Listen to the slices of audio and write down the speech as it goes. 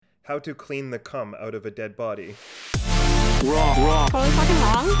How to clean the cum out of a dead body. Wrong. Totally fucking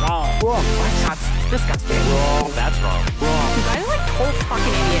wrong. Wrong. That's disgusting. Wrong. That's wrong. You guys are like total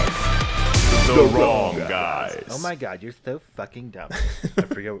fucking idiots. The Wrong Guys. Oh my god, you're so fucking dumb. I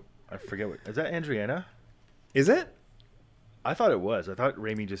forget what. Is that Andriana? Is it? I thought it was. I thought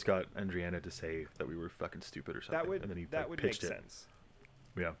Raimi just got Andriana to say that we were fucking stupid or something. That and then he would make pitched it. sense.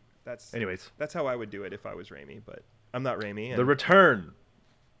 Yeah. Anyways, that's how I would do it if I was Raimi, but I'm not Raimi. And The return.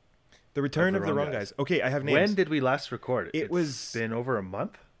 the return of the wrong guys. Okay, I have names. When did we last record? It was been over a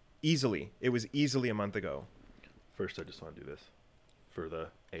month. easily. It was easily a month ago. First, I just want to do this for the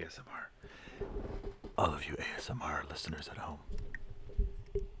ASMR. All of you ASMR listeners at home.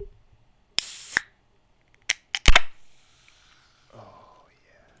 Oh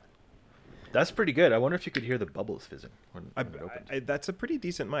yeah. That's pretty good. I wonder if you could hear the bubbles fizzing when it opens. That's a pretty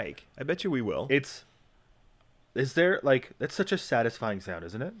decent mic. I bet you we will. Is there, like, that's such a satisfying sound,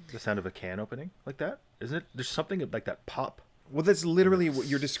 isn't it? The sound of a can opening like that? Isn't it? There's something like that pop. Well, that's literally what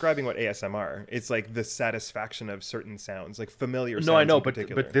you're describing. What ASMR? It's like the satisfaction of certain sounds, like familiar sounds. No, I know, in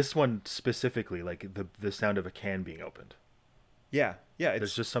particular. but this one specifically, like the sound of a can being opened. yeah.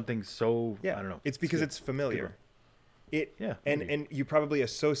 There's just something so, Yeah, I don't know. It's because it's familiar. Yeah, and maybe. and you probably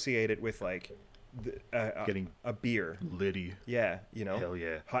associate it with like Getting a beer. Liddy. Yeah, you know. Hell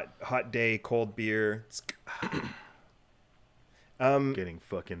yeah. Hot day, cold beer. Getting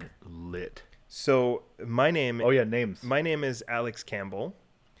fucking lit. So my name. Oh yeah, names. My name is Alex Campbell.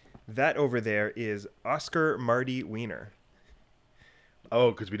 That over there is Oscar Marty Wiener.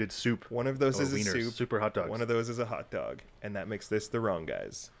 Oh, because we did soup. One of those is a wieners, soup. super hot dogs. One of those is a hot dog, and that makes this the wrong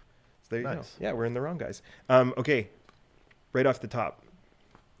guys. So there you go. Nice. Yeah, we're in the wrong guys. Okay, right off the top.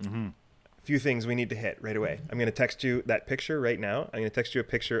 Mm-hmm. Few things we need to hit right away. I'm going to text you that picture right now. I'm going to text you a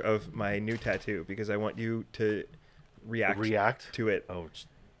picture of my new tattoo because I want you to react to it. Oh,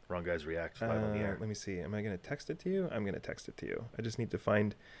 wrong guys react live on the air. Let me see. Am I going to text it to you? I'm going to text it to you. I just need to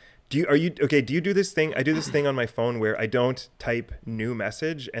find. Do you do this thing? I do this thing on my phone where I don't type new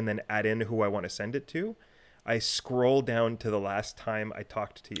message and then add in who I want to send it to. I scroll down to the last time I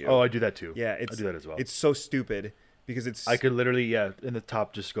talked to you. Oh, I do that too. Yeah, I do that as well. It's so stupid because it's. I could literally, in the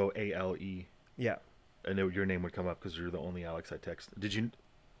top just go ALE, Yeah. and your name would come up because you're the only Alex I text. Did you?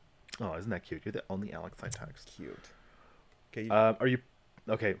 Oh, isn't that cute? You're the only Alex I text. Cute. Okay. Are you?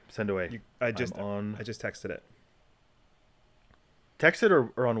 Okay, send away. I just texted it. Text it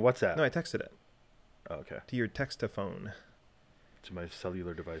or on WhatsApp? No, I texted it Oh, okay. to your text-to-phone. To my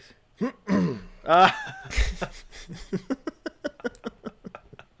cellular device.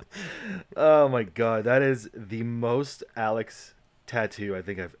 Oh my god, that is the most Alex tattoo I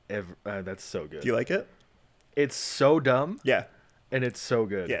think I've ever. That's so good. Do you like it? It's so dumb Yeah. and it's so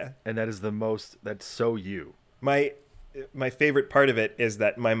good. Yeah. And that is the most. That's so you. My favorite part of it is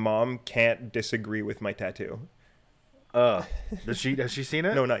that my mom can't disagree with my tattoo. Has she seen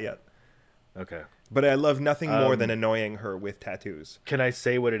it? No, not yet. Okay. But I love nothing more than annoying her with tattoos. Can I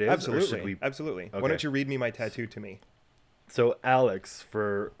say what it is? or Absolutely. should we- Absolutely. Why Okay. don't you read me my tattoo to me? So Alex,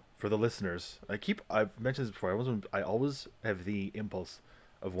 for the listeners, I've mentioned this before. I always have the impulse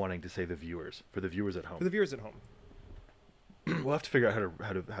of wanting to say the viewers, for the viewers at home. For the viewers at home. We'll have to figure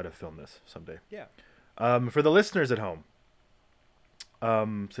out how to film this someday. Yeah. For the listeners at home,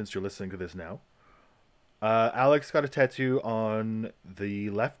 since you're listening to this now, Alex got a tattoo on the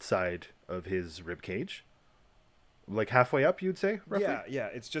left side of his rib cage, like halfway up, you'd say, roughly. Yeah.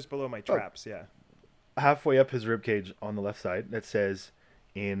 It's just below my traps. Yeah. Halfway up his rib cage on the left side. That says,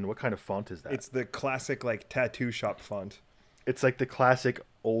 in what kind of font is that? It's the classic like tattoo shop font. It's like the classic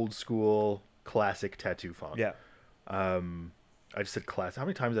old school classic tattoo font. Yeah. I just said classic. How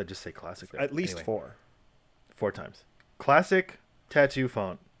many times did I just say classic there? At least Anyway, 4. 4 times. Classic tattoo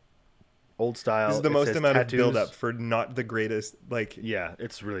font. Old style. This is the It most says amount tattoos. of build up for not the greatest like Yeah,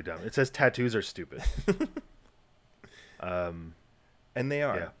 it's really dumb. It says tattoos are stupid. and they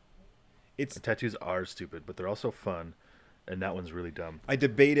are. Yeah. It's Tattoos are stupid, but they're also fun, and that one's really dumb. I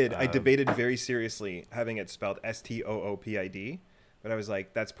debated very seriously having it spelled STOOPID, but I was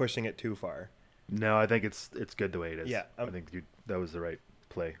like that's pushing it too far. No, I think it's good the way it is. Yeah, I think that was the right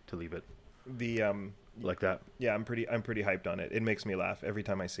play to leave it The like that. yeah, I'm pretty hyped on it. It makes me laugh every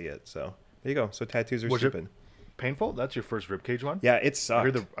time I see it. So, there you go. So tattoos are Was it stupid. painful? That's your first ribcage one? Yeah, it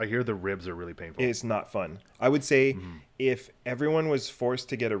sucked. I hear the ribs are really painful. It's not fun. I would say if everyone was forced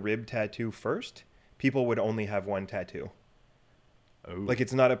to get a rib tattoo first, people would only have one tattoo. Oh. Like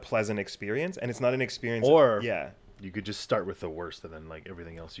it's not a pleasant experience, and it's not an experience. Or yeah, You could just start with the worst, and then like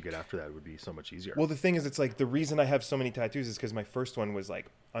everything else you get after that would be so much easier. Well, the thing is, it's like the reason I have so many tattoos is because my first one was like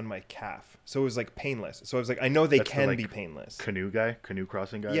on my calf, so it was like painless. So I was like, I know they That's the, can like, be painless. canoe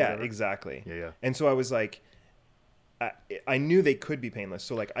crossing guy. Yeah, whatever? exactly. Yeah. And so I was like, I knew they could be painless.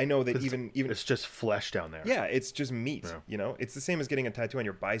 So like I know that 'Cause even it's just flesh down there. yeah, it's just meat. Yeah. You know, it's the same as getting a tattoo on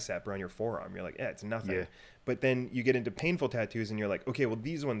your bicep or on your forearm. You're like, yeah, it's nothing. Yeah. But then you get into painful tattoos and you're like, okay, well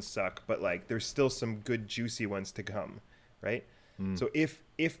these ones suck, but like there's still some good juicy ones to come, right? So if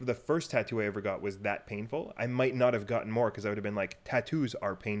the first tattoo I ever got was that painful, I might not have gotten more because I would have been like, tattoos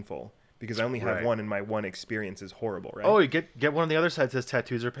are painful because I only have Right. one and my one experience is horrible, right? Oh, you get one on the other side that says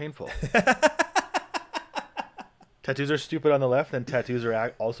tattoos are painful. Tattoos are stupid on the left, and tattoos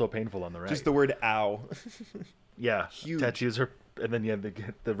are also painful on the right. Just the word ow. yeah, huge. tattoos are, and then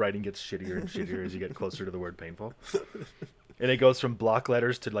the writing gets shittier and shittier as you get closer to the word painful. And it goes from block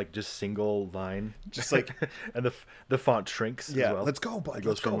letters to like just single line, Just like and the font shrinks. yeah, as well. let's go, bud. It Let's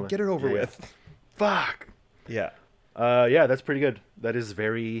goes from go. like- Get it over yeah, yeah. with. Fuck. Yeah. Yeah, that's pretty good. That is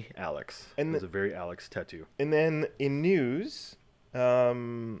very Alex. And It's a very Alex tattoo. And then in news,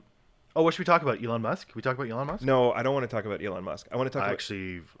 Oh, what should we talk about? Elon Musk? Can we talk about Elon Musk? no, I don't want to talk about Elon Musk. I want to talk about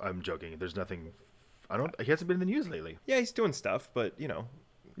Actually, I'm joking. There's nothing. He hasn't been in the news lately. yeah, he's doing stuff, but you know,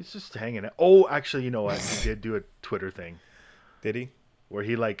 He's just hanging out. Oh, actually, you know what? He did do a Twitter thing did he? where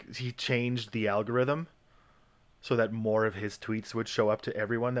he changed the algorithm so that more of his tweets would show up to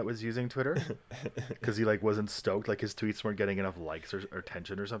everyone that was using Twitter because he like wasn't stoked, like his tweets weren't getting enough likes or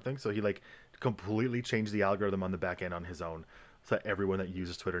attention or something. So he like completely changed the algorithm on the back end on his own, so that everyone that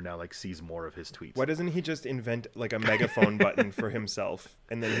uses Twitter now like sees more of his tweets. Why doesn't he just invent like a megaphone button for himself,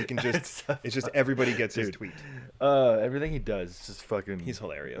 and then he can just it's just everybody gets his Dude. tweet. Everything he does is just fucking. He's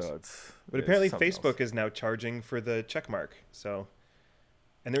hilarious. But it's apparently something Facebook else. is now charging for the check mark. So,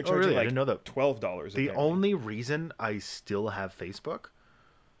 and they're Oh, charging really? I like didn't know that. $12. The apparently. only reason I still have Facebook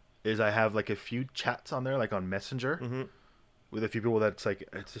is I have like a few chats on there, like on Messenger, Mm-hmm. with a few people. That's like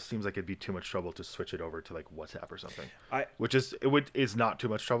it just seems like it'd be too much trouble to switch it over to like WhatsApp or something. Which is not too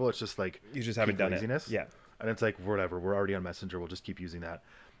much trouble. It's just like You just haven't peak done laziness. it. Yeah. And it's like whatever. We're already on Messenger. We'll just keep using that.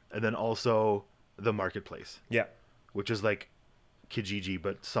 And then also the marketplace, Yeah. which is like Kijiji,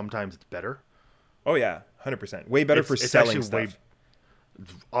 but sometimes it's better. Oh yeah, 100%. Way better for It's selling actually stuff.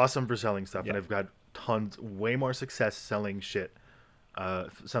 Awesome for selling stuff, Yeah. and I've got way more success selling shit,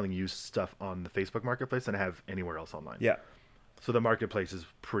 selling used stuff on the Facebook marketplace than I have anywhere else online. Yeah. So the marketplace is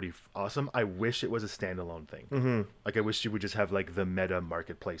pretty awesome. I wish it was a standalone thing. Mm-hmm. Like I wish you would just have like the Meta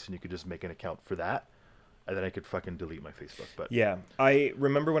marketplace, and you could just make an account for that, and then I could fucking delete my Facebook. But Yeah. I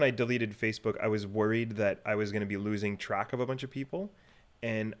remember when I deleted Facebook, I was worried that I was going to be losing track of a bunch of people.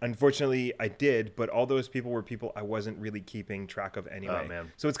 And unfortunately, I did, but all those people were people I wasn't really keeping track of anyway. Oh,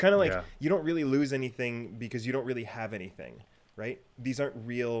 man. So it's kind of like Yeah. you don't really lose anything because you don't really have anything, right? These aren't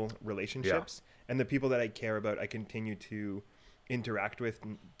real relationships. And the people that I care about, I continue to interact with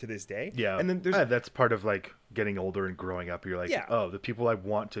to this day. yeah, And then there's that's part of like getting older and growing up. You're like, Yeah. oh, the people I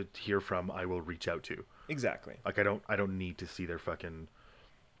want to hear from, I will reach out to. exactly. Like I don't need to see their fucking,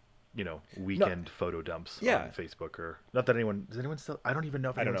 weekend photo dumps Yeah. on Facebook or not that anyone does anyone still. I don't even know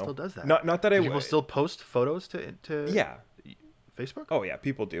if I don't anyone know. still does that. Not that Do I people still post photos to Yeah. Facebook. Oh yeah,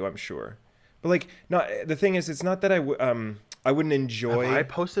 people do, I'm sure. But like not the thing is it's not that I wouldn't enjoy Have I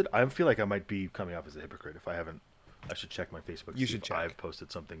posted? I feel like I might be coming off as a hypocrite if I haven't. I should check my Facebook. to You see should if check. I've posted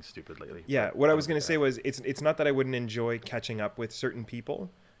something stupid lately. Yeah, but what I don't was going to think say was it's not that I wouldn't enjoy catching up with certain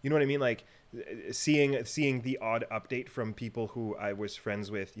people. You know what I mean? Like seeing the odd update from people who I was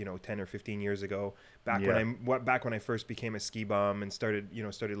friends with, 10 or 15 years ago, back when I first became a ski bum and started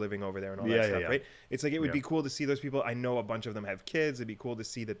living over there and all that stuff, yeah. right? It's like it would Yeah. be cool to see those people. I know a bunch of them have kids. It'd be cool to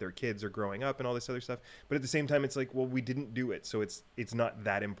see that their kids are growing up and all this other stuff. But at the same time, it's like, well, we didn't do it, so it's not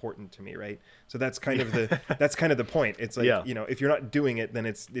that important to me, right? So that's kind of the point. It's like, Yeah. if you're not doing it, then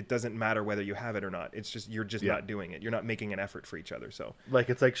it doesn't matter whether you have it or not. It's just you're just Yeah. not doing it. You're not making an effort for each other. So like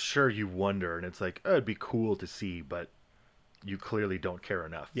it's like sure you wonder and it's like it'd be cool to see, but you clearly don't care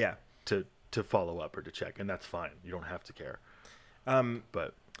enough. yeah. To follow up or to check, and that's fine. You don't have to care.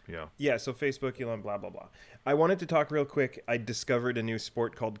 But Yeah, so Facebook, Elon, blah, blah, blah. I wanted to talk real quick. I discovered a new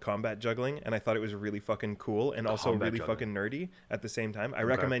sport called combat juggling, and I thought it was really fucking cool and also Combat really juggling. fucking nerdy at the same time. I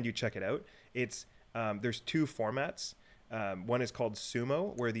recommend you check it out. It's there's two formats. One is called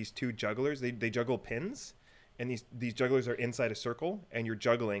sumo, where these two jugglers, they juggle pins, and these jugglers are inside a circle, and you're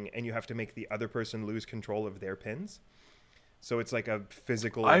juggling, and you have to make the other person lose control of their pins. So it's like a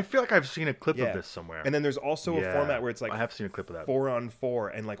physical... I feel like I've seen a clip Yeah. of this somewhere. And then there's also a Yeah, format where it's like I have seen a clip of that.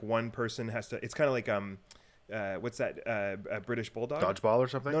 4-on-4, and like one person has to. It's kind of like what's that? A British Bulldog. Dodgeball or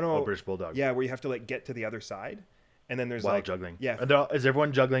something? No, no. Oh, British Bulldog. Yeah, where you have to like get to the other side, and then there's While like juggling. Yeah, And is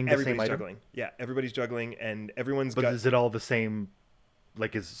everyone juggling the same everybody's item? juggling. Yeah, everybody's juggling, and everyone's But got is it all the same?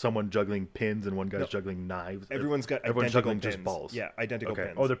 Like, is someone juggling pins and one guy's No. juggling knives? everyone's got Everyone's identical juggling pins. just balls. Yeah, identical Okay.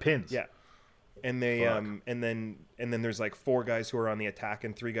 pins. Oh, they're pins. Yeah. And they Fuck. and then there's like 4 guys who are on the attack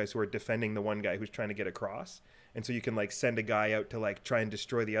and 3 guys who are defending the one guy who's trying to get across. And so you can like send a guy out to like try and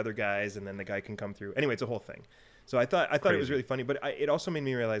destroy the other guys, and then the guy can come through. Anyway, it's a whole thing. So I thought it was Crazy. really funny, but it also made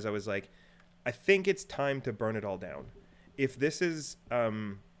me realize I was like, I think it's time to burn it all down. If this is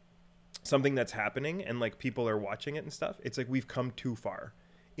something that's happening and like people are watching it and stuff, it's like we've come too far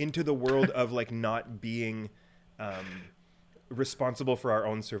into the world of like not being responsible for our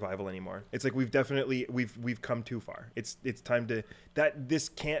own survival anymore. It's like we've come too far. It's time to this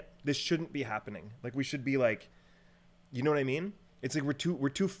shouldn't be happening. Like we should be like, you know what I mean? It's like we're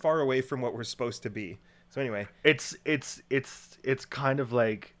too far away from what we're supposed to be. So anyway, It's kind of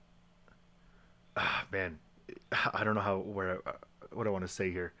like, man, I don't know what I want to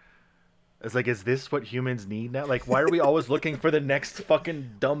say here. It's like, is this what humans need now? Like, why are we always looking for the next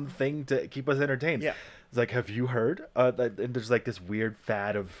fucking dumb thing to keep us entertained? Yeah. It's like, have you heard? And there's like this weird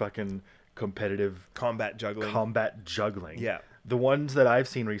fad of fucking competitive combat juggling. combat juggling. Yeah. The ones that I've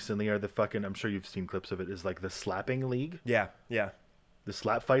seen recently are the fucking, I'm sure you've seen clips of it, is like the slapping league, Yeah. the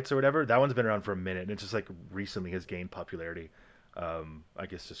slap fights or whatever. That one's been around for a minute, and it's just like recently has gained popularity. I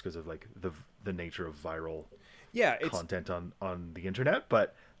guess just because of like the nature of viral Yeah, it's content on the internet.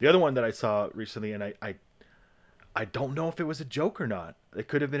 But the other one that I saw recently, and I don't know if it was a joke or not. It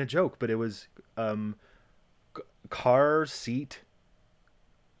could have been a joke, but it was car seat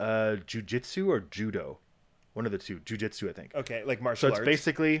jujitsu or judo, one of the two. Jujitsu, I think. okay, like So martial it's arts.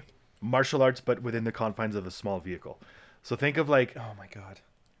 basically martial arts, but within the confines of a small vehicle. So think of like Oh my god.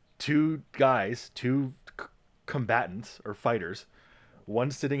 two combatants or fighters,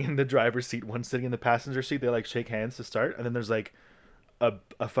 one sitting in the driver's seat, one sitting in the passenger seat. They like shake hands to start, and then there's like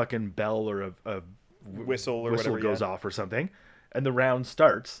a fucking bell or a Whistle or whistle whatever, goes yeah. off or something, and the round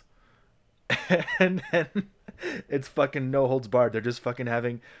starts. And then it's fucking no holds barred. They're just fucking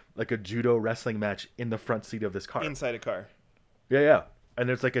having like a judo wrestling match in the front seat of this car. Inside a car. Yeah. And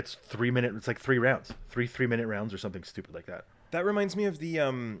it's like it's 3 minute. It's like 3 rounds, 3-minute rounds or something stupid like that. That reminds me of the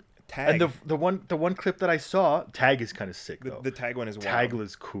tag. And the one clip that I saw, tag is kind of sick though. the tag one is wild. Tag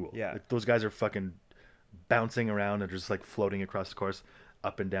was cool. Yeah. Like, those guys are fucking bouncing around and just like floating across the course,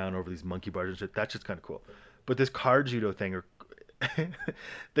 up and down over these monkey bars and shit. That shit's kind of cool. But this car judo thing, or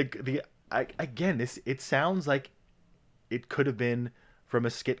again, it sounds like it could have been from a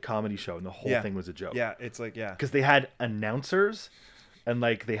skit comedy show, and the whole Yeah. thing was a joke. Yeah, it's like Because they had announcers, and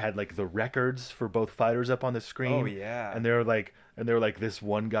like they had like the records for both fighters up on the screen. Oh, yeah. And they were like this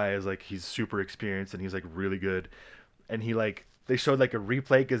one guy is like, he's super experienced and he's like really good, and he like, they showed like a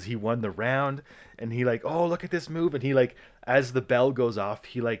replay because he won the round, and he like, oh, look at this move, and he like, as the bell goes off,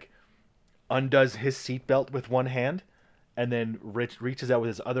 he like undoes his seatbelt with one hand, and then reaches out with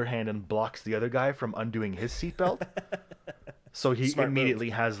his other hand and blocks the other guy from undoing his seatbelt. So he Smart move. immediately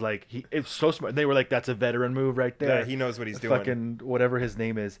has like, it's so smart. They were like, that's a veteran move right there. Yeah, he knows what he's doing. Fucking whatever his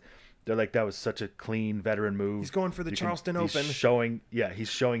name is. They're like, that was such a clean veteran move. He's going for the Charleston he's Open. He's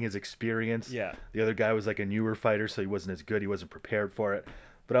showing his experience. Yeah. The other guy was like a newer fighter, so he wasn't as good. He wasn't prepared for it.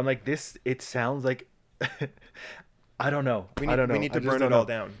 But I'm like, it sounds like, I don't know. I don't know. We need I to just burn don't it all know.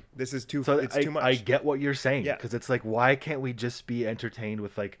 down. This is too. So It's too much. I get what you're saying. Yeah. Because it's like, why can't we just be entertained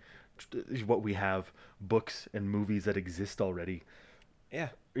with like what we have, books and movies that exist already? Yeah.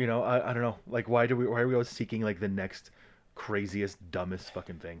 You know, I don't know. Like, why are we always seeking like the next craziest, dumbest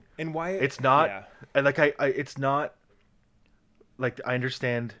fucking thing? And why It's not, Yeah. and like it's not like, I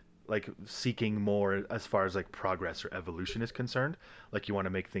understand like seeking more as far as like progress or evolution is concerned. Like, you want to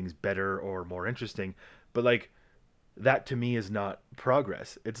make things better or more interesting, but like that to me is not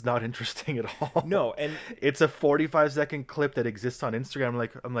progress. It's not interesting at all. No, and It's a 45-second clip that exists on Instagram.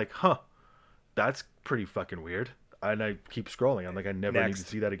 I'm like, huh, that's pretty fucking weird. And I keep scrolling. I'm like, I never need Next. to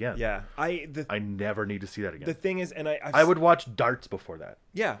see that again. yeah, I never need to see that again. the thing is, and I would watch darts before that.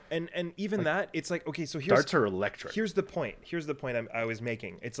 yeah, and even that, it's like, okay, so here's Darts are electric. Here's the point. I was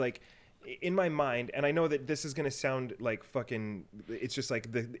making. It's like, in my mind, and I know that this is gonna sound like fucking. It's just like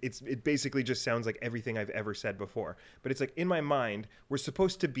it basically just sounds like everything I've ever said before. But it's like, in my mind, we're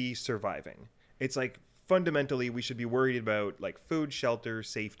supposed to be surviving. It's like, fundamentally, we should be worried about like food, shelter,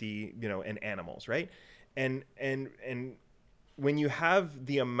 safety, and animals, right? And when you have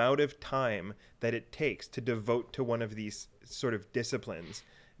the amount of time that it takes to devote to one of these sort of disciplines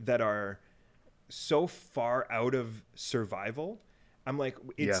that are so far out of survival, I'm like,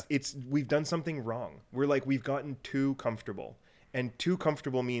 we've done something wrong. We've gotten too comfortable. and too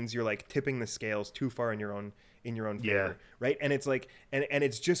comfortable means you're like tipping the scales too far in your own favor, Yeah. right? And it's like and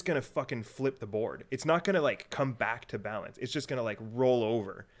it's just gonna fucking flip the board. It's not gonna like come back to balance. It's just gonna like roll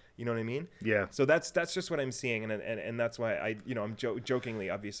over. You know what I mean? Yeah. So that's just what I'm seeing, and that's why I'm jokingly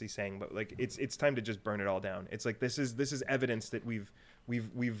obviously saying, but like it's time to just burn it all down. It's like this is evidence that we've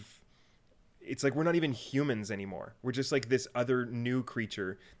it's like we're not even humans anymore. We're just like this other new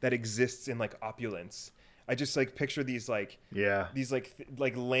creature that exists in like opulence. I just like picture these like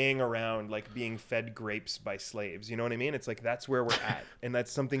like laying around like being fed grapes by slaves. You know what I mean? It's like that's where we're at, and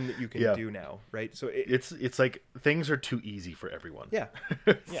that's something that you can do now, right? So it's like things are too easy for everyone. Yeah,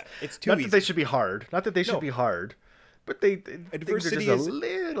 yeah, it's too Not easy. that they should be hard. Not that they should No. be hard, but things are Adversity just is- a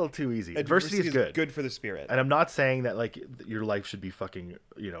little too easy. Adversity is good. Good for the spirit. And I'm not saying that like your life should be fucking,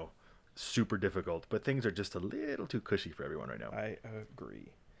 super difficult, but things are just a little too cushy for everyone right now. I agree.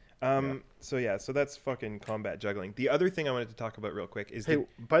 So that's fucking combat juggling. The other thing I wanted to talk about real quick is Hey,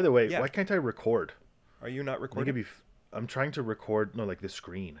 by the way, Yeah. why can't I record? are you not I think recording? I'm trying to record the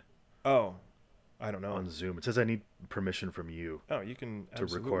screen Oh, I don't know. on Zoom. It says I need permission from you Oh, you can to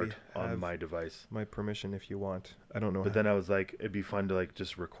absolutely record on have my device. my permission if you want. I don't know. But then I was like, it'd be fun to like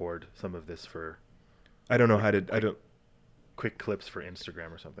just record some of this for I don't know how to. I don't. quick clips for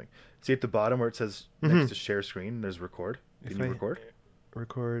Instagram or something. See at the bottom where it says next to share screen, there's record. Can If you I- record?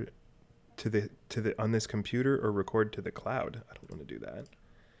 Record to the on this computer or record to the cloud. I don't want to do that.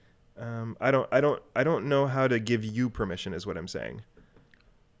 I don't know how to give you permission is what I'm saying.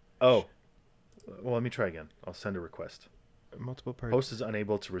 Oh. Well, let me try again. I'll send a request. Multiple parts. Host is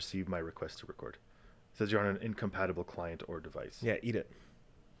unable to receive my request to record. It says you're on an incompatible client or device. Yeah, eat it.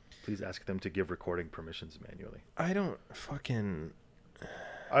 Please ask them to give recording permissions manually. I don't fucking.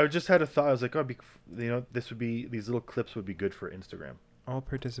 I just had a thought. I was like, these little clips would be good for Instagram. All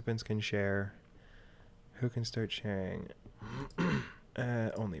participants can share. Who can start sharing?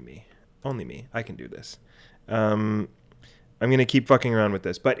 Only me. Only me. I can do this. I'm going to keep fucking around with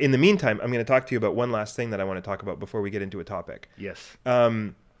this. But in the meantime, I'm going to talk to you about one last thing that I want to talk about before we get into a topic. Yes.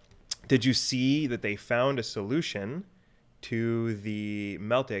 Did you see that they found a solution to the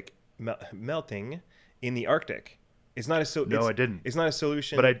melting in the Arctic? It's not a No, I didn't. It's not a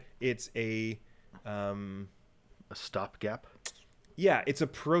solution. But it's a A stopgap. yeah, it's a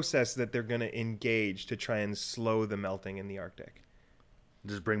process that they're going to engage to try and slow the melting in the Arctic.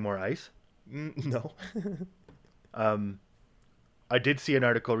 Just bring more ice. No. I did see an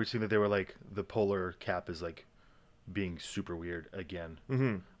article recently that they were like the polar cap is like being super weird again,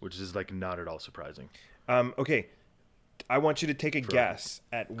 which is like not at all surprising. Okay. I want you to take a guess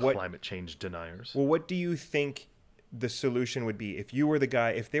at what Climate change deniers. Well, what do you think the solution would be if you were the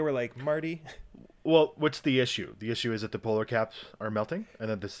guy? If they were like, Marty, Well, what's the issue? The issue is that the polar caps are melting, and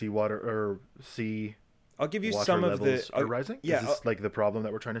that the seawater or sea I'll give you water some of levels the are rising. Yeah, is this like the problem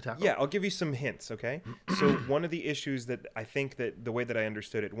that we're trying to tackle? yeah, I'll give you some hints, okay? So one of the issues that I think that the way that I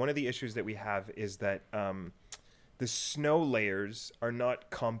understood it, one of the issues that we have is that the snow layers are not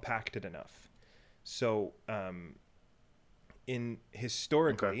compacted enough. So in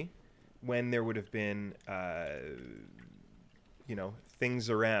historically, when there would have been things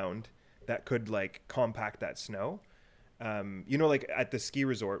around that could like compact that snow, like at the ski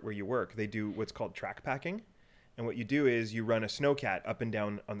resort where you work, they do what's called track packing. And what you do is you run a snowcat up and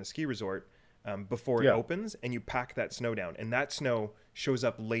down on the ski resort before it opens, and you pack that snow down. And that snow shows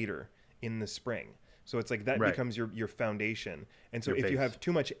up later in the spring. So it's like that becomes your foundation. And so Your if you base. have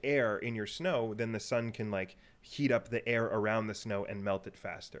too much air in your snow, then the sun can like heat up the air around the snow and melt it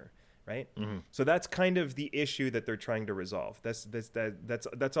faster. Right. So that's kind of the issue that they're trying to resolve.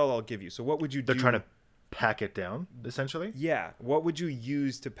 That's all I'll give you. So what would you do? They're trying to pack it down, essentially. Yeah. What would you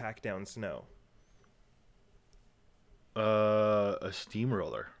use to pack down snow? A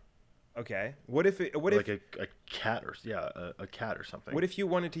steamroller. Okay. What if Like a cat or a cat or something. what if you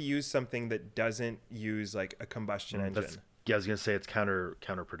wanted to use something that doesn't use like a combustion engine? I was gonna say it's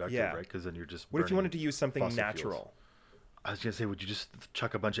counterproductive, Yeah. right? Because then you're just. What if you burning wanted to use something fossil fuels. natural? I was gonna say, would you just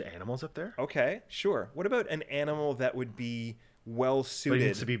chuck a bunch of animals up there? Okay, sure. What about an animal that would be well But it suited?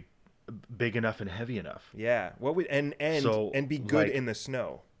 needs to be big enough and heavy enough. Yeah. What would and So, be good like- in the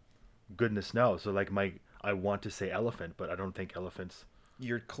snow? Goodness knows. So like I want to say elephant, but I don't think elephants.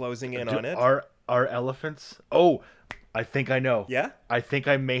 You're closing in on it. Are elephants? Oh, I think I know. Yeah? I think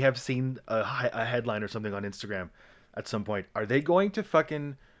I may have seen a headline or something on Instagram at some point. Are they going to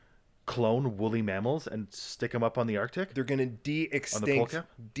fucking clone woolly mammals and stick them up on the Arctic? They're gonna de-extinct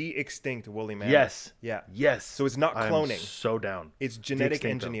cap? woolly mammoths. Yes. Yeah. Yes. So it's not I'm cloning. so down. It's genetic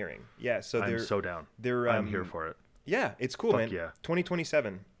De-extinct them. engineering. Yeah. So I'm they're so down. they're I'm here for it. Yeah, it's cool, Fuck man. yeah.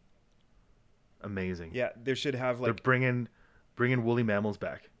 2027. Amazing. Yeah, they should have They're like bringing Bringing woolly mammals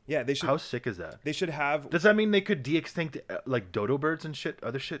back. Yeah, they should. How sick is that? They should have. Does that mean they could de-extinct like dodo birds and shit,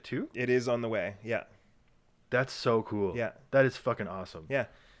 other shit too? It is on the way. Yeah, That's so cool. Yeah. That is fucking awesome. yeah.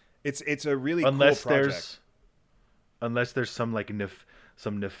 It's a really Unless cool project. there's some like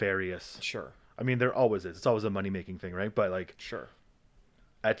some nefarious. Sure, I mean, there always is. It's always a money making thing, right? But like sure.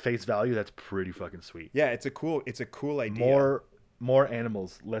 at face value, that's pretty fucking sweet. Yeah, it's a cool idea. More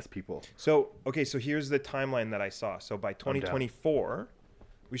animals, less people. So here's the timeline that I saw. So by 2024,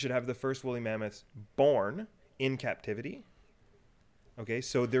 we should have the first woolly mammoths born in captivity. Okay,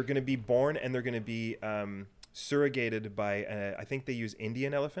 so they're going to be born and they're going to be surrogated by, I think they use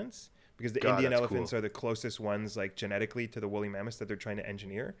Indian elephants, because the God, Indian that's elephants cool. are the closest ones, like genetically, to the woolly mammoths that they're trying to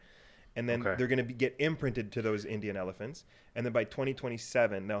engineer. And then Okay. they're going to get imprinted to those Indian elephants. And then by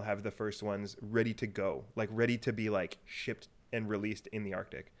 2027, they'll have the first ones ready to go, like ready to be like shipped and released in the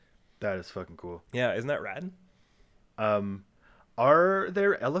Arctic. That is fucking cool. Yeah, isn't that rad? Are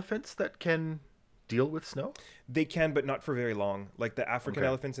there elephants that can deal with snow? They can, but not for very long. Like the African Okay.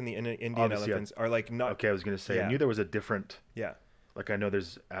 elephants and the Indian Obviously, yeah. elephants are like not. Okay, I was gonna say. Yeah. I knew there was a different. Yeah, Like I know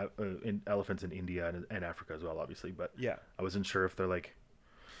there's elephants in India and Africa as well, obviously, but yeah. I wasn't sure if they're like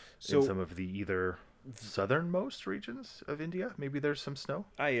So in some of the either southernmost regions of India. Maybe there's some snow,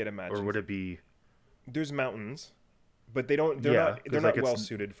 I'd imagine. or would it be? There's mountains, but they don't. They're Yeah, not. 'cause, They're like, not well it's-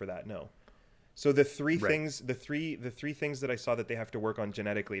 suited for that. No. So the three Right. things, the three things that I saw that they have to work on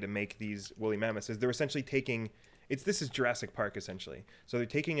genetically to make these woolly mammoths is they're essentially taking. This is Jurassic Park essentially. So they're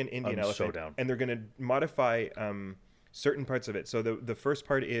taking an Indian I'm so elephant down. and they're going to modify certain parts of it. So the first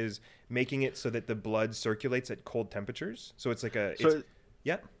part is making it so that the blood circulates at cold temperatures. So it's like a. So It's,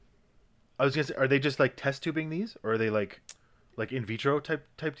 yeah. I was gonna say, are they just like test tubing these, or are they like in vitro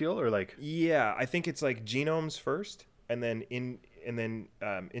type deal, or like? Yeah, I think it's like genomes first, and then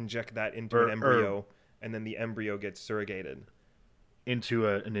inject that into Or- an embryo, and then the embryo gets surrogated. Into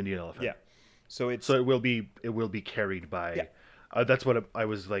an Indian elephant. Yeah, so it's So it will be carried by. Yeah. That's what I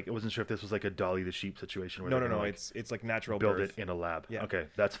was like. I wasn't sure if this was like a Dolly the sheep situation where no, they're no, gonna, like, it's like natural build birth. it in a lab. Yeah. Okay,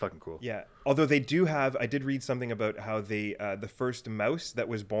 that's fucking cool. Yeah, although they do have, I did read something about how they the first mouse that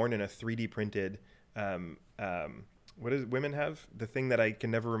was born in a 3D printed, what does women have? The thing that I can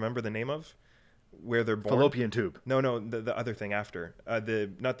never remember the name of, where they're born. Fallopian tube. No, the other thing after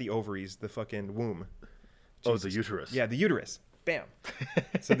the not the ovaries, the fucking womb. Oh, the uterus. Yeah, the uterus. Bam.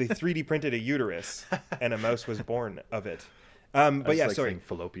 So they 3D printed a uterus, and a mouse was born of it. But I yeah, just like sorry. saying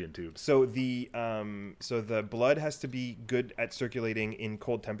fallopian tubes. So the blood has to be good at circulating in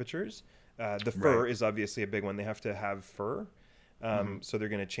cold temperatures. The fur Right. is obviously a big one. They have to have fur. So they're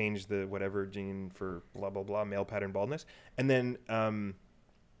going to change the whatever gene for blah blah blah male pattern baldness, and then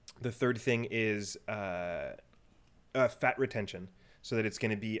the third thing is fat retention, so that it's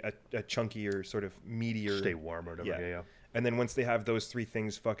going to be a chunkier, sort of meatier. Stay warm or whatever. Yeah. And then once they have those three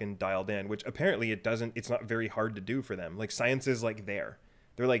things fucking dialed in, which apparently it's not very hard to do for them. Like science is like there.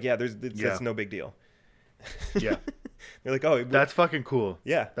 They're like, yeah, that's no big deal. Yeah. They're like, oh, That's fucking cool.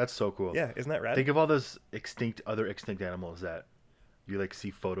 yeah, That's so cool. yeah, isn't that rad? Think of all those other extinct animals that you like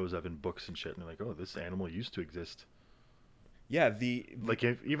see photos of in books and shit, and you're like, oh, this animal used to exist. Yeah, Like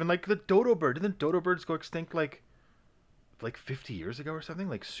even like the dodo bird. Didn't dodo birds go extinct like 50 years ago or something?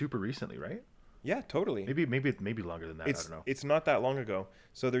 Like super recently, right? yeah, totally. Maybe longer than that. I don't know. It's not that long ago.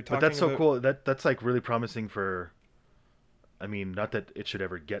 So they're talking. But that's so about, cool. That's like really promising for. I mean, not that it should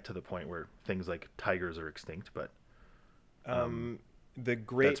ever get to the point where things like tigers are extinct, but The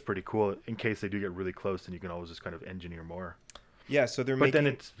great. that's pretty cool. In case they do get really close, then you can always just kind of engineer more. Yeah, so they're But making.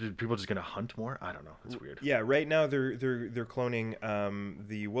 then it's people just gonna hunt more. I don't know. It's weird. Yeah, right now they're cloning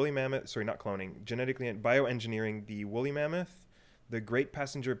the woolly mammoth. Sorry, not cloning. Genetically bioengineering the woolly mammoth, the great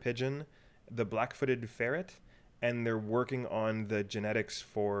passenger pigeon, the black-footed ferret, and they're working on the genetics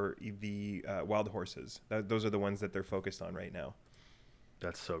for the wild horses. Those are the ones that they're focused on right now.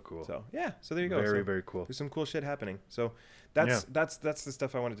 That's so cool. So yeah, so there you go. Very So very cool. There's some cool shit happening. So that's the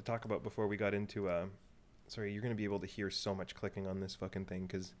stuff I wanted to talk about before we got into. Sorry, you're gonna be able to hear so much clicking on this fucking thing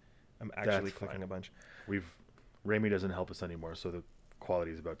because I'm actually That's clicking fine. a bunch. Rami doesn't help us anymore, so the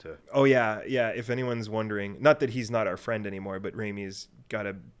quality is about to. Oh yeah. If anyone's wondering, not that he's not our friend anymore, but Rami's got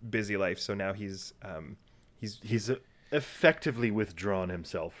a busy life, so now he's Effectively withdrawn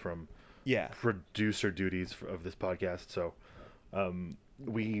himself from yeah. producer duties of this podcast. So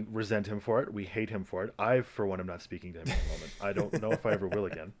we resent him for it. We hate him for it. I, for one, am not speaking to him at the moment. I don't know if I ever will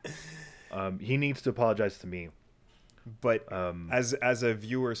again. He needs to apologize to me. But as a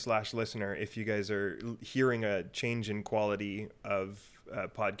viewer / listener, if you guys are hearing a change in quality of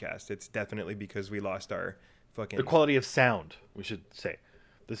podcast, it's definitely because we lost our fucking The quality of sound, we should say.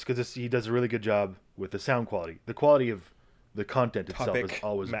 This because he does a really good job with the sound quality. The quality of The content itself Topic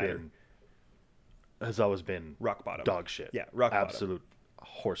matter. has always been Rock bottom. dog shit. Yeah, rock bottom. Absolute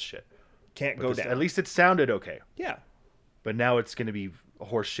horse shit. Can't But go this- down. At least it sounded okay. Yeah. But now it's going to be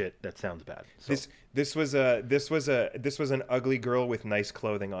horse shit that sounds bad. So, This was an ugly girl with nice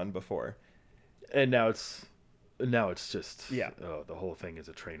clothing on before. and now it's just Yeah. Oh, the whole thing is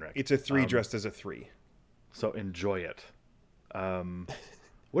a train wreck. It's a 3 dressed as a 3. So enjoy it.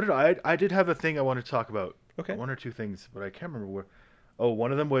 What did I did have a thing I want to talk about. Okay. One or two things, but I can't remember where. Oh,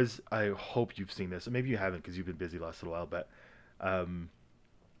 one of them was, I hope you've seen this. Maybe you haven't because you've been busy the last little while, but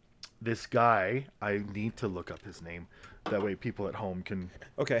this guy, I need to look up his name. That way people at home can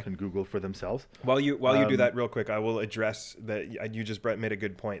Google for themselves. While you do that real quick, I will address that you just made a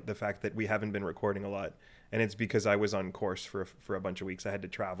good point. The fact that we haven't been recording a lot, and it's because I was on course for a bunch of weeks. I had to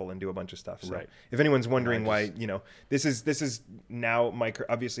travel and do a bunch of stuff. So Right. if anyone's wondering why, this is now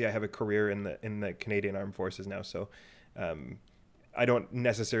obviously I have a career in the Canadian Armed Forces now. So, I don't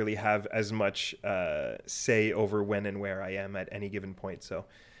necessarily have as much say over when and where I am at any given point. So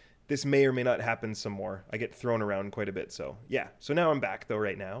this may or may not happen some more. I get thrown around quite a bit. So yeah. So now I'm back though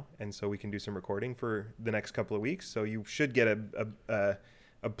right now. And so we can do some recording for the next couple of weeks. So you should get a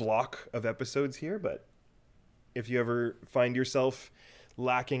block of episodes here. But if you ever find yourself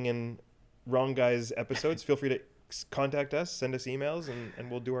lacking in Wrong Guys episodes, feel free to contact us, send us emails,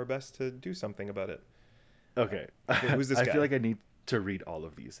 and we'll do our best to do something about it. Okay. Who's this I guy? feel like I need to read all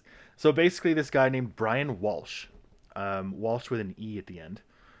of these. So basically, this guy named Brian Walsh, Walsh with an E at the end.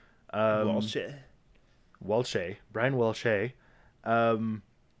 Walshe, Brian Walshe,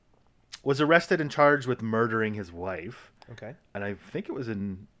 was arrested and charged with murdering his wife. Okay. And I think it was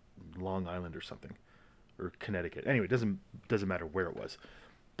in Long Island or something, or Connecticut. Anyway, it doesn't matter where it was.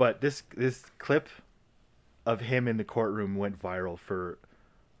 But this clip of him in the courtroom went viral for.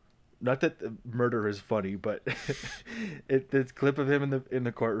 Not that the murder is funny, but this clip of him in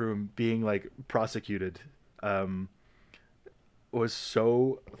the courtroom being like prosecuted was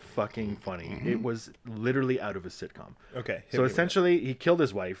so fucking funny. It was literally out of a sitcom. Okay. So essentially, he killed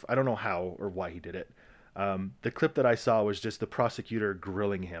his wife. I don't know how or why he did it. The clip that I saw was just the prosecutor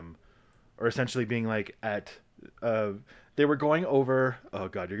grilling him, or essentially being like they were going over. Oh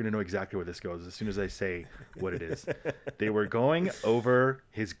God, you're gonna know exactly where this goes as soon as I say what it is. They were going over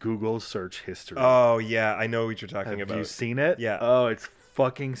his Google search history. Oh yeah, I know what you're talking Have about. you seen it? Yeah. Oh, it's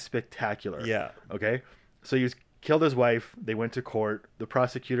fucking spectacular. Yeah. Okay. So he killed his wife. They went to court. The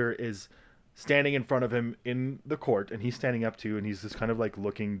prosecutor is standing in front of him in the court, and he's standing up too, and he's just kind of like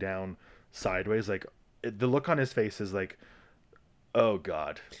looking down sideways. Like the look on his face is like, oh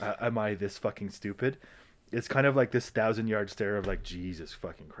God, am I this fucking stupid? It's kind of like this 1,000-yard stare of like, Jesus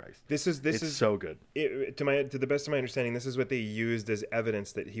fucking Christ. This is so good. To the best of my understanding, this is what they used as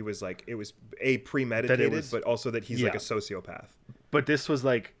evidence that he was like, it was premeditated, but also that he's like a sociopath. But this was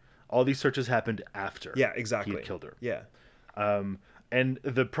like, all these searches happened after. Yeah, exactly. He had killed her. Yeah. And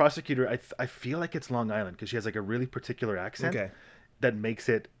the prosecutor, I feel like it's Long Island because she has like a really particular accent that makes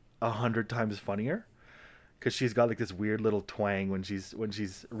it 100 times funnier. Because she's got like this weird little twang when she's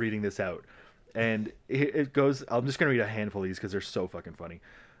reading this out. And it goes, I'm just going to read a handful of these because they're so fucking funny.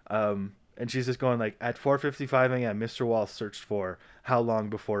 And she's just going like, at 4:55 a.m., Mr. Wall searched for how long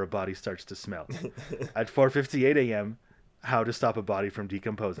before a body starts to smell. At 4:58 a.m., how to stop a body from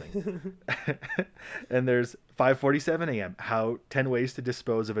decomposing. And there's 5:47 a.m., how 10 ways to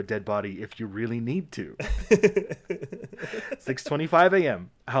dispose of a dead body if you really need to. 6:25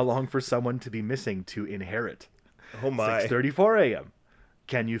 a.m., how long for someone to be missing to inherit. Oh my. 6:34 a.m.,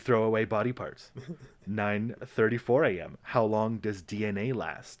 can you throw away body parts? 9:34 a.m., how long does DNA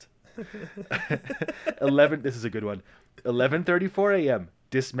last? 11, this is a good one. 11:34 a.m.,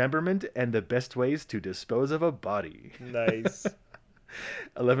 dismemberment and the best ways to dispose of a body. Nice.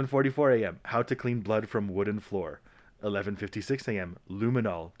 11:44 a.m., how to clean blood from wooden floor. 11:56 a.m.,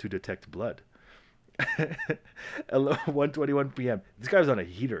 luminol to detect blood. 1:21 p.m., this guy was on a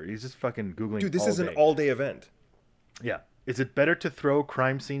heater. He's just fucking Googling. Dude, this is day. an all-day event. Yeah. Is it better to throw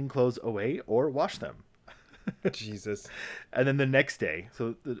crime scene clothes away or wash them? Jesus. And then the next day,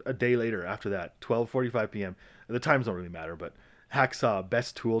 so a day later after that, 12:45 p.m., the times don't really matter, but hacksaw,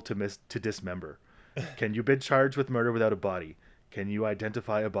 best tool to dismember. Can you bid charge with murder without a body? Can you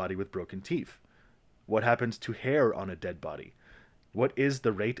identify a body with broken teeth? What happens to hair on a dead body? What is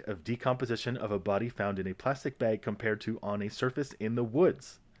the rate of decomposition of a body found in a plastic bag compared to on a surface in the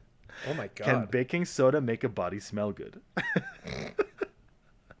woods? Oh my God. Can baking soda make a body smell good?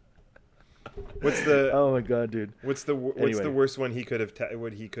 What's the Oh my God, dude. what's the Anyway. worst one he could have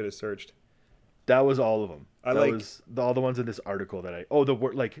what he could have searched? That was all of them. I that like- was all the ones in this article that one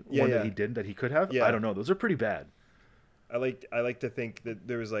that he did that he could have. Yeah. I don't know. Those are pretty bad. I like to think that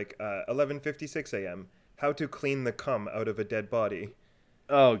there was like 11:56 a.m. How to clean the cum out of a dead body.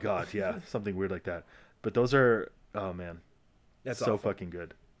 Oh God, yeah, something weird like that. But those are, oh man, That's so awful. fucking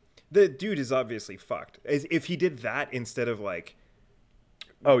good. The dude is obviously fucked. If he did that instead of like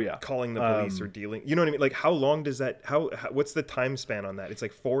Oh yeah, calling the police or dealing, you know what I mean? Like how long does that? How what's the time span on that? It's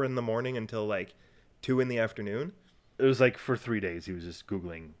like 4 a.m. until like 2 p.m. it was like for 3 days he was just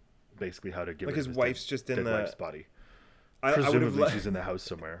googling basically how to get Like rid his of wife's just in dead the. wife's body. I would have. Presumably she's in the house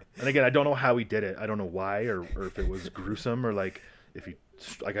somewhere. And again, I don't know how he did it. I don't know why, or if it was gruesome, or like if he,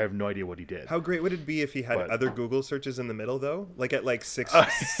 like, I have no idea what he did. How great would it be if he had But- other Google searches in the middle though? Like at like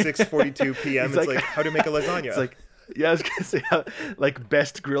 6:42 p.m. He's It's like- like how to make a lasagna. It's like, yeah, I was gonna say like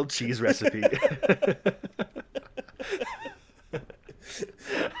best grilled cheese recipe.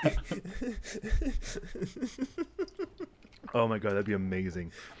 Oh my god, that'd be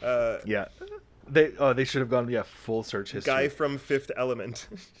amazing. Yeah, they should have gone full search history. guy from Fifth Element.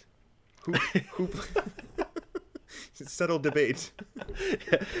 who settle debate.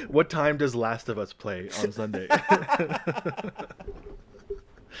 What time does Last of Us play on Sunday?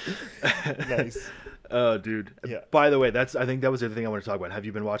 Nice. Oh, dude. Yeah. By the way, I think that was the other thing I want to talk about. Have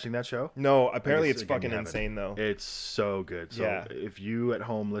you been watching that show? No, apparently I guess, it's again, fucking you haven't. insane though. It's so good. So Yeah. if you at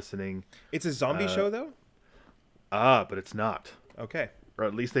home listening, It's a zombie show though. but it's not. Okay. Or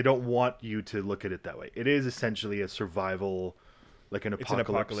at least they don't want you to look at it that way. It is essentially a survival, like an It's an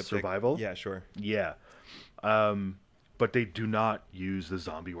apocalyptic survival. Yeah, sure. Yeah. But they do not use the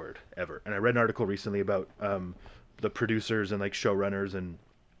zombie word ever. And I read an article recently about the producers and like showrunners and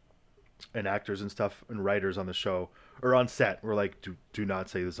actors and stuff and writers on the show or on set were like, do not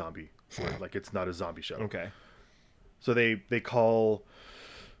say the zombie word. Like it's not a zombie show. Okay. So they call,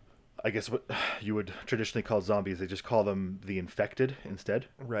 I guess what you would traditionally call zombies, they just call them the infected instead.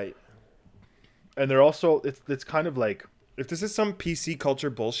 Right. And they're also, it's kind of like, If this is some PC culture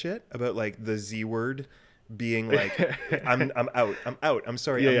bullshit about like the Z word being like I'm out. I'm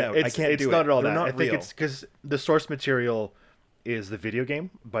sorry, I'm out. I can't it's do not it. at all They're that. not I think real. it's because the source material is the video game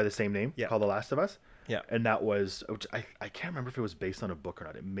by the same name Yeah. called The Last of Us. Yeah. And that was, which I can't remember if it was based on a book or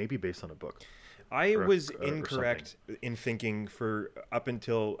not. It may be based on a book. I or- was or incorrect in thinking for up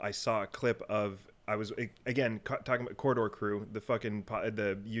until I saw a clip of I was again talking about Corridor Crew, the fucking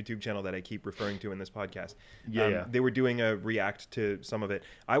the YouTube channel that I keep referring to in this podcast. Yeah. They were doing a react to some of it.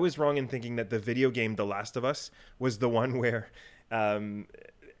 I was wrong in thinking that the video game The Last of Us was the one where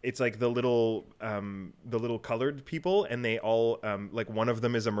it's like the little colored people and they all like one of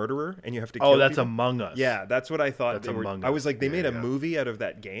them is a murderer and you have to kill Oh, that's people. Among Us. Yeah, that's what I thought That's they were. Among I was Us. like, they Yeah, made a yeah. movie out of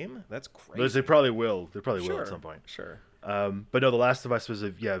that game. That's crazy. They probably will. They probably will Sure, at some point. Sure. But no, The Last of Us was a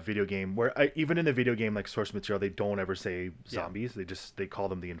video game where even in the video game, like source material, they don't ever say zombies. They call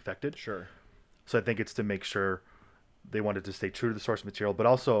them the infected. Sure. So I think it's to make sure they wanted to stay true to the source material, but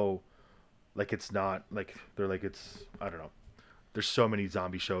also like it's not like they're like it's I don't know. There's so many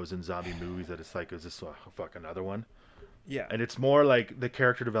zombie shows and zombie movies that it's like, is this fuck another one? Yeah. And it's more like the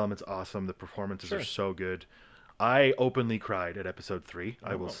character development's awesome. The performances Sure. are so good. I openly cried at episode 3.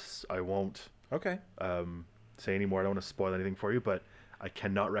 Oh. I won't Okay. say anymore. I don't want to spoil anything for you, but I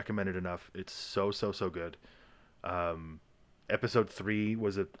cannot recommend it enough. It's so good. Episode 3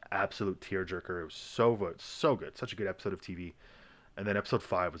 was an absolute tearjerker. It was so good. Such a good episode of TV. And then episode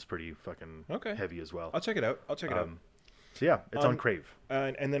 5 was pretty fucking Okay. heavy as well. I'll check it out. So yeah, it's on Crave.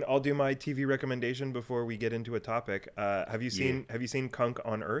 And then I'll do my TV recommendation before we get into a topic. Have you seen Kunk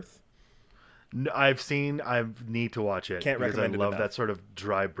on Earth? No, I need to watch it. Can't because recommend it I love enough. that sort of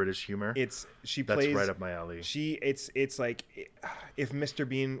dry British humor. She That's plays right up my alley. It's like if Mr.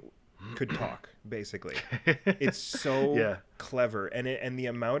 Bean could talk, basically. It's so Yeah. clever, and the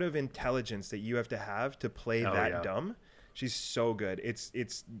amount of intelligence that you have to play Oh, that yeah. dumb. She's so good.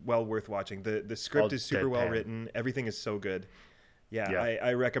 It's well worth watching. The script All is super well deadpan. written. Everything is so good. Yeah, Yeah.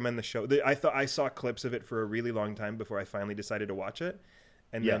 I recommend the show. I saw clips of it for a really long time before I finally decided to watch it,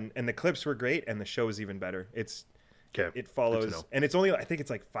 and Yeah. then the clips were great, and the show is even better. It Okay. follows, know. and it's only I think it's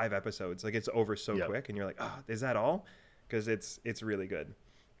like 5 episodes. Like it's over so Yeah. quick, and you're like, oh, is that all? Because it's really good.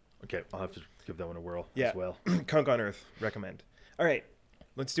 Okay, I'll have to give that one a whirl Yeah. as well. Kunk on Earth, recommend. All right,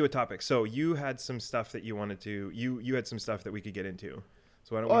 let's do a topic. So you had some stuff that you wanted to. You had some stuff that we could get into.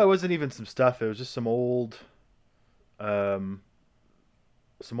 So why don't Oh, we? it wasn't even some stuff. It was just some old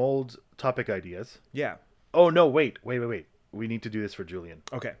topic ideas. Yeah. Oh no! Wait. We need to do this for Julian.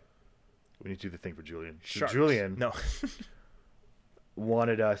 Okay. We need to do the thing for Julian. So Sharks. Julian No.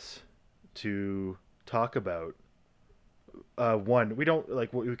 wanted us to talk about one. We don't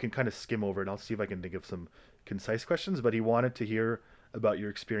like. We can kind of skim over, and I'll see if I can think of some concise questions. But he wanted to hear about your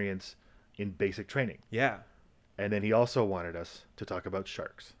experience in basic training. Yeah. And then he also wanted us to talk about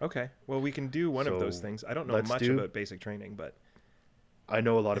sharks. Okay. Well, we can do one of those So, things. I don't know let's much do- about basic training, but I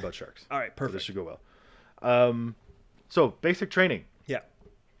know a lot about sharks. all right, So this perfect. should go well. So basic training. Yeah.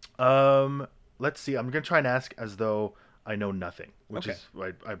 Let's see. I'm gonna try and ask as though I know nothing, which Okay.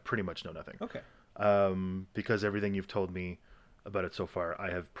 is I pretty much know nothing. Okay. Because everything you've told me about it so far, I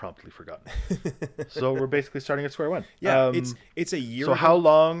have promptly forgotten. So we're basically starting at square one. Yeah. It's a year. So ago. how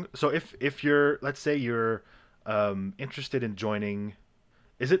long? So if you're, let's say you're interested in joining,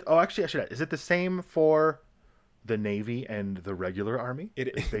 is it? Oh, actually, I should ask, is it the same for the Navy and the regular Army?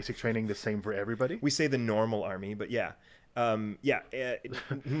 Is basic training the same for everybody? We say the normal army, but yeah.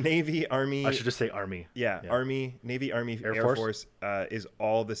 Navy, Army. I should just say Army. Yeah, Army, Navy, Army, Air Air Force? Force, is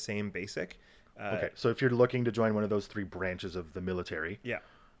all the same basic. Okay, so if you're looking to join one of those three branches of the military, Yeah.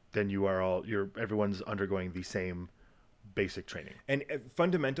 then everyone's undergoing the same basic training. And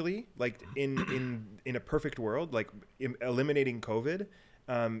fundamentally, like in a perfect world, like eliminating COVID,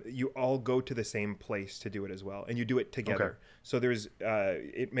 you all go to the same place to do it as well, and you do it together. Okay. So there's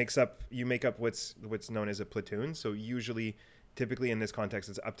you make up what's known as a platoon. So usually, typically in this context,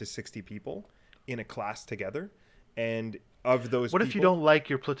 it's up to 60 people in a class together, and of those, What if you don't like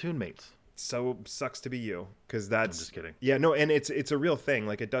your platoon mates? So sucks to be you, because that's just kidding. Yeah, no, and it's a real thing.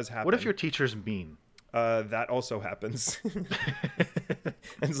 Like, it does happen. What if your teacher's mean? That also happens.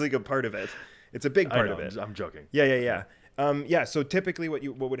 It's like a part of it. It's a big part I know, of it. I'm joking. Yeah. So typically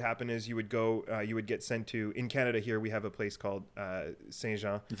what would happen is you would go, you would get sent to, in Canada here, we have a place called Saint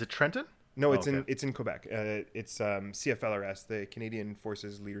Jean. Is it Trenton? No, Oh, it's okay. in Quebec. It's CFLRS, the Canadian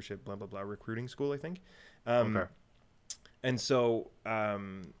Forces Leadership blah blah blah recruiting school, I think. Okay. And so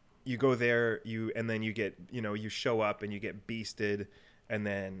you go there, and then you get, you show up and you get beasted, and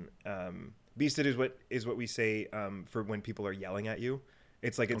then beasted is what we say for when people are yelling at you.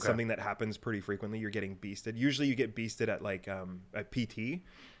 It's like it's Okay. something that happens pretty frequently. You're getting beasted. Usually you get beasted at like at PT.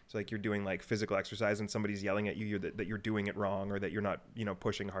 So like you're doing like physical exercise and somebody's yelling at you that you're doing it wrong, or that you're not,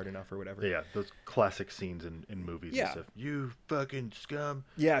 pushing hard enough or whatever. Yeah, those classic scenes in movies Yeah. and stuff. You fucking scum.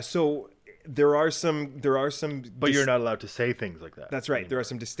 Yeah. So there are some. But you're not allowed to say things like that. That's right. There are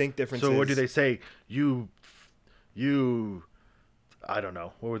some distinct differences. So what do they say? You, I don't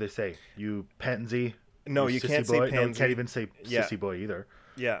know. What would they say? You pansy? No, you sissy can't say boy? No, you pansy. can't even say Yeah. sissy boy either.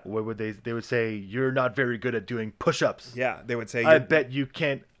 Yeah. What would they would say, you're not very good at doing push-ups. Yeah. They would say I bet you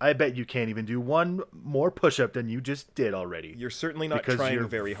can't even do one more push-up than you just did already. you're certainly not because trying you're-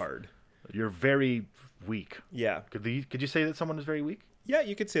 very hard. You're very weak. Yeah. Could you say that someone is very weak? Yeah,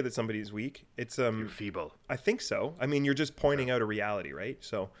 you could say that somebody's weak. It's You're feeble. I think so. I mean, you're just pointing out a reality, right?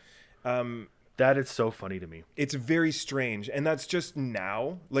 So That is so funny to me. it's very strange, and that's just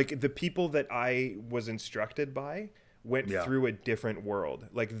now. Like, the people that I was instructed by went Yeah. through a different world.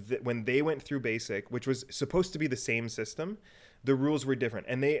 Like, when they went through basic, which was supposed to be the same system, the rules were different.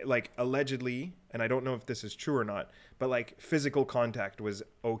 And they, like, allegedly, and I don't know if this is true or not, but like physical contact was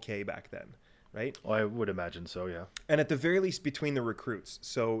okay back then, right? Oh, I would imagine so, yeah. And at the very least between the recruits.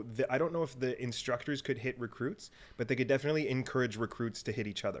 So I don't know if the instructors could hit recruits, but they could definitely encourage recruits to hit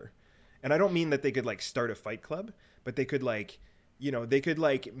each other. And I don't mean that they could like start a fight club, but they could like, they could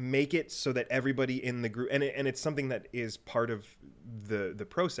like make it so that everybody in the group, and it's something that is part of the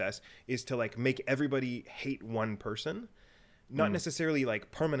process, is to like make everybody hate one person. Not necessarily like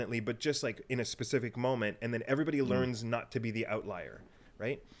permanently, but just like in a specific moment. And then everybody learns not to be the outlier,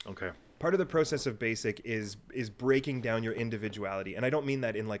 right? Okay. Part of the process of basic is breaking down your individuality. And I don't mean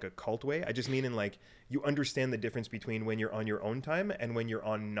that in like a cult way. I just mean in like, you understand the difference between when you're on your own time and when you're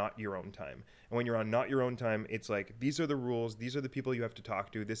on not your own time. And when you're on not your own time, it's like, these are the rules. These are the people you have to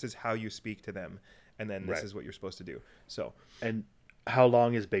talk to. This is how you speak to them. And then this Right. is what you're supposed to do. So And how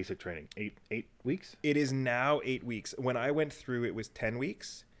long is basic training? 8 weeks? it is now 8 weeks. When I went through, it was 10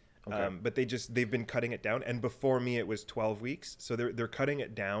 weeks. Okay. But they've been cutting it down. And before me, it was 12 weeks. So they're cutting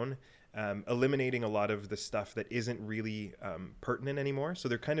it down, eliminating a lot of the stuff that isn't really pertinent anymore. So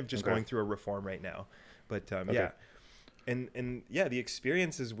they're kind of just Okay. going through a reform right now. But yeah. And yeah, the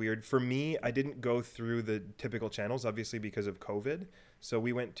experience is weird. For me, I didn't go through the typical channels, obviously, because of COVID. So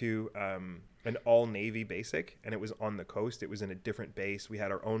we went to an all-Navy basic, and it was on the coast. It was in a different base. We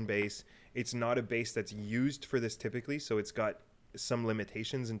had our own base. It's not a base that's used for this typically, so it's got some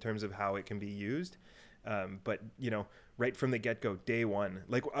limitations in terms of how it can be used. But, right from the get-go, day one.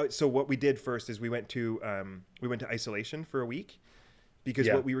 So what we did first is we went to isolation for a week. Because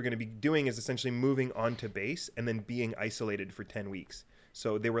Yeah. what we were going to be doing is essentially moving onto base and then being isolated for 10 weeks.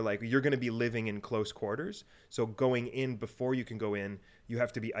 So they were like, you're going to be living in close quarters. So going in, before you can go in, you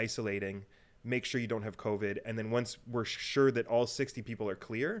have to be isolating, make sure you don't have COVID. And then once we're sure that all 60 people are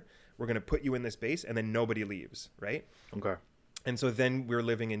clear, We're going to put you in this base, and then nobody leaves, right? Okay. And so then we're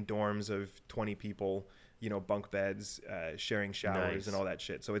living in dorms of 20 people, bunk beds, sharing showers Nice. and all that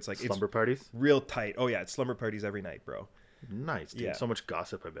shit. So it's like Slumber it's parties? real tight. Oh yeah, it's slumber parties every night, bro. Nice, dude. Yeah. So much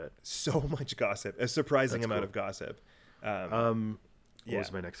gossip, I bet. So much gossip, a surprising That's amount cool. of gossip. What Yeah.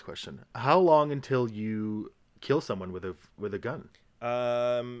 was my next question? How long until you kill someone with a gun?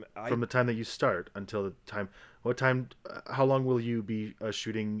 From the time that you start until the time, how long will you be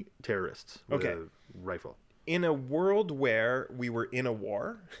shooting terrorists with Okay. a rifle? In a world where we were in a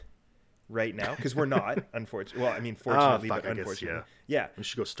war right now, because we're not, unfortunately. Well, I mean, fortunately, fuck, but I guess, unfortunately. Yeah. We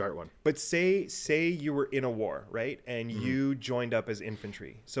should go start one. But say you were in a war, right? And Mm-hmm. you joined up as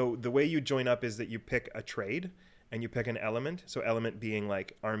infantry. So the way you join up is that you pick a trade and you pick an element. So element being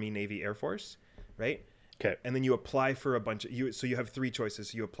like Army, Navy, Air Force, right? Okay. And then you apply for a bunch of so you have 3 choices.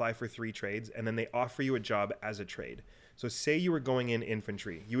 So you apply for 3 trades, and then they offer you a job as a trade. So say you were going in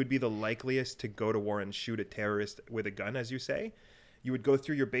infantry, you would be the likeliest to go to war and shoot a terrorist with a gun, as you say. You would go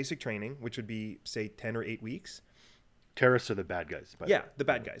through your basic training, which would be say 10 or 8 weeks. Terrorists are the bad guys. By the Yeah, way. the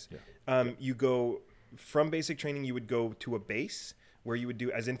bad guys. You go from basic training. You would go to a base where you would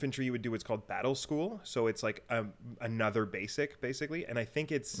do, as infantry, you would do what's called battle school. So it's like another basic, basically. And I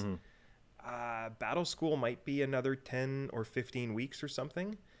think it's battle school might be another 10 or 15 weeks or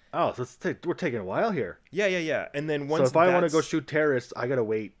something. Oh, so we're taking a while here. Yeah. And then once So if I want to that's- go shoot terrorists, I gotta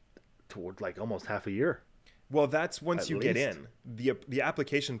wait toward like almost half a year. well, that's once At you get least. in. The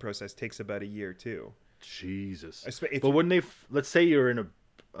application process takes about a year too. Jesus. If- But wouldn't they? Let's say you're in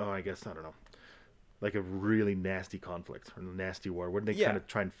I guess I don't know, like a really nasty conflict or a nasty war. Wouldn't they Yeah. kind of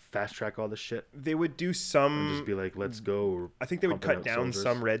try and fast track all this shit They would do and some. just be like, let's go? Or I think they would pumping cut out down soldiers?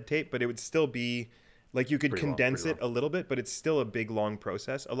 some red tape, but it would still be like you could Pretty long, condense pretty it a little bit, but it's still a big long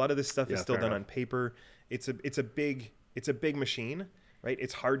process. A lot of this stuff is Yeah, still fair done enough. on paper. It's a big machine, right?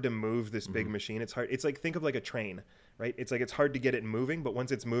 It's hard to move this Mm-hmm. big machine. It's hard. It's like think of like a train, right? It's like it's hard to get it moving, but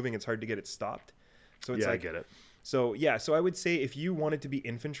once it's moving, it's hard to get it stopped. So it's Yeah, I like get it. so yeah, so I would say if you wanted to be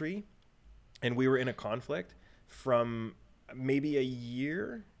infantry and we were in a conflict from maybe a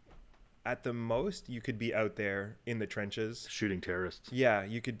year at the most, you could be out there in the trenches. Shooting terrorists. Yeah,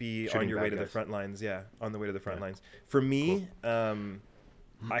 you could be on Shooting your way bad to the guys. front lines. Yeah, on the way to the front lines. For me,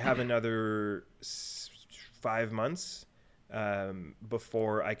 I have another 5 months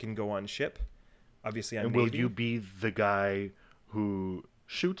before I can go on ship. Obviously, I'm And will Navy. you be the guy who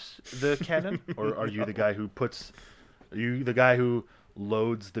shoots the cannon, or are you the guy who puts? Are you the guy who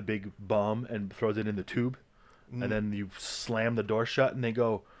loads the big bomb and throws it in the tube, and then you slam the door shut, and they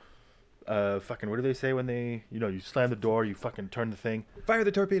go, "Fucking, what do they say when they, you slam the door, you fucking turn the thing, Fire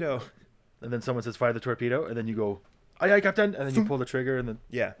the torpedo. and then someone says fire the torpedo, and then you go, aye, aye, captain, and then you pull the trigger, and then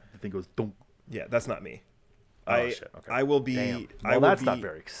Yeah, the thing goes, dunk. yeah, that's not me. Oh shit! Okay. I will be. Damn. I Well, will that's be, not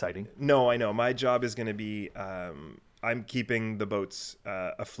very exciting. No, I know. My job is going to be. I'm keeping the boats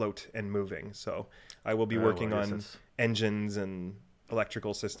afloat and moving, so I will be Oh, well, working I guess on that's- engines and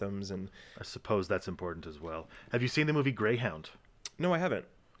electrical systems. And I suppose that's important as well. Have you seen the movie Greyhound? no, I haven't.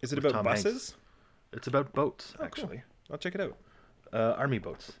 Is it With about Tom Hanks. buses? It's about boats, Oh, cool. actually. I'll check it out. Army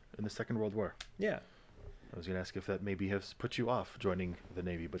boats in the Second World War. Yeah. I was going to ask if that maybe has put you off joining the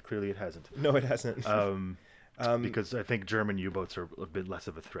Navy, but clearly it hasn't. No, it hasn't. Because I think German U-boats are a bit less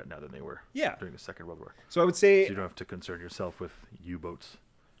of a threat now than they were Yeah. during the Second World War. So I would So say you don't have to concern yourself with U-boats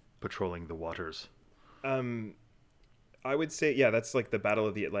patrolling the waters. I would say, yeah, that's like the Battle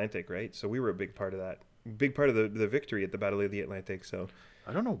of the Atlantic, right? So we were a big part of that. Big part of the victory at the Battle of the Atlantic. So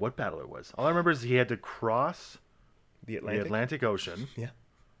I don't know what battle it was. All I remember is he had to cross the Atlantic. the Atlantic Ocean, Yeah.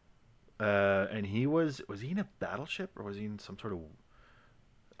 and he was he in a battleship or was he in some sort of?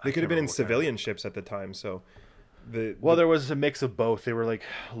 I They could can't have been in remember what kind of- civilian ships at the time. So Well, there was a mix of both. They were like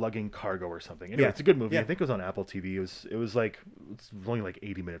lugging cargo or something. Anyway, Yeah. it's a good movie. Yeah. I think it was on Apple TV. It was like it's only like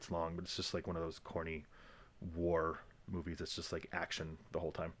 80 minutes long, but it's just like one of those corny war movies. It's just like action the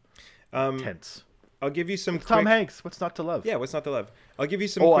whole time. Tense. I'll give you some Tom quick- Hanks. What's not to love? Yeah, what's not to love? I'll give you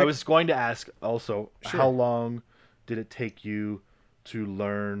some. Oh, quick... I was going to ask also, Sure. how long did it take you to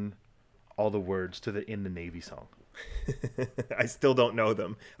learn all the words to the In the Navy song? I still don't know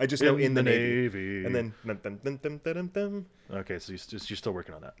them. I just know in the Navy. Navy. And then dun, dun, dun, dun, dun, dun, dun. Okay, so you're still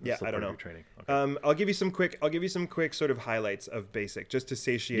working on that. That's Yeah, still I don't part know. of your training. Okay. I'll give you some quick sort of highlights of basic, just to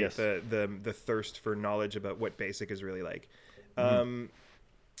satiate Yes. the thirst for knowledge about what basic is really like. Mm-hmm.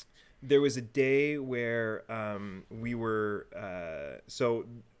 There was a day where we were so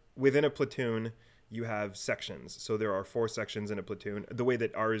within a platoon you have sections. So there are 4 sections in a platoon. The way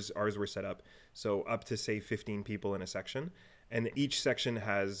that ours were set up, so up to say 15 people in a section, and each section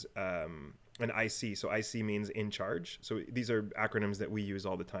has an IC. So IC means in charge. So these are acronyms that we use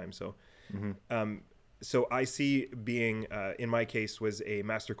all the time. So so IC being in my case was a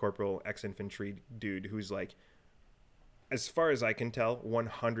Master Corporal ex-infantry dude who's like, as far as I can tell,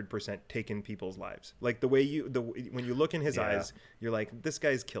 100% taken people's lives. Like the way when you look in his eyes, you're like, this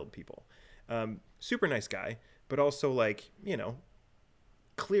guy's killed people. Super nice guy, but also like, you know,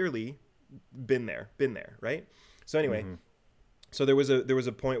 clearly been there, right? So anyway, so there was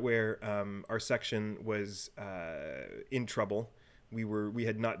a point where our section was in trouble. We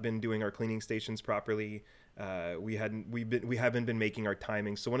had not been doing our cleaning stations properly. We haven't been making our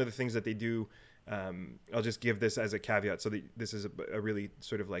timings. So one of the things that they do, I'll just give this as a caveat, so that this is a really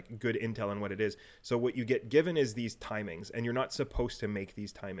sort of like good intel on what it is. So what you get given is these timings, and you're not supposed to make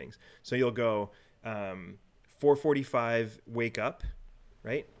these timings. So you'll go 4:45, wake up,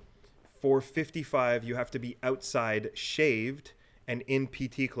 right? 4:55, you have to be outside, shaved, and in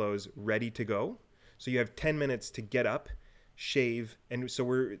PT clothes, ready to go. So you have 10 minutes to get up, shave, and so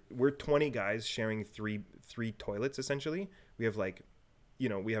we're 20 guys sharing three toilets essentially. We have like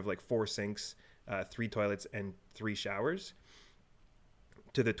 4 sinks, 3 toilets, and 3 showers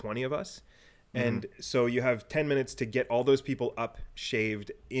to the 20 of us. And so you have 10 minutes to get all those people up,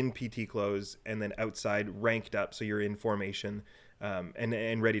 shaved, in PT clothes, and then outside, ranked up, so you're in formation,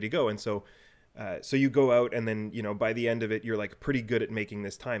 and ready to go. And so you go out, and then, you know, by the end of it, you're like pretty good at making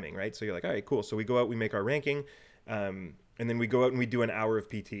this timing, right? So you're like, all right, cool. So we go out, we make our ranking, and then we go out and we do an hour of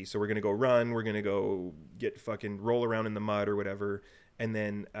PT. So we're going to go run, we're going to go roll around in the mud or whatever. And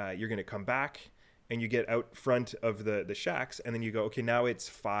then you're going to come back and you get out front of the shacks, and then you go, okay, now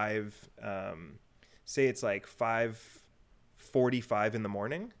it's say it's like 5:45 in the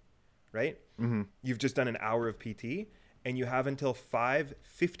morning, right? You've just done an hour of PT, and you have until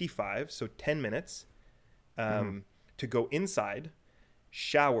 5:55, so 10 minutes, to go inside,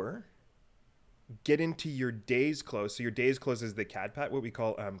 shower, get into your day's clothes. So your day's clothes is the CADPAT, what we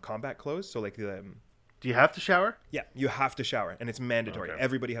call combat clothes. So like the... Do you have to shower? Yeah, you have to shower, and it's mandatory. Okay.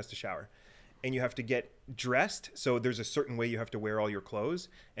 Everybody has to shower. And you have to get dressed. So there's a certain way you have to wear all your clothes.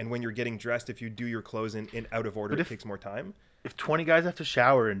 And when you're getting dressed, if you do your clothes in out of order, it takes more time. If 20 guys have to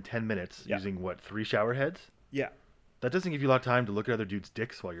shower in 10 minutes Yeah. using, 3 shower heads? Yeah. That doesn't give you a lot of time to look at other dudes'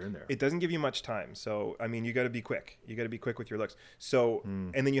 dicks while you're in there. It doesn't give you much time. So, I mean, you got to be quick. You got to be quick with your looks. So,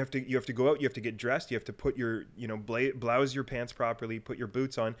 and then you have to go out, you have to get dressed, you have to put your, you know, blouse your pants properly, put your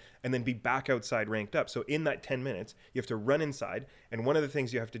boots on, and then be back outside ranked up. So in that 10 minutes, you have to run inside. And one of the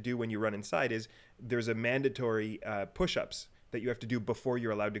things you have to do when you run inside is there's a mandatory push-ups that you have to do before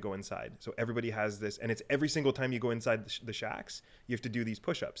you're allowed to go inside. So everybody has this, and it's every single time you go inside the shacks, you have to do these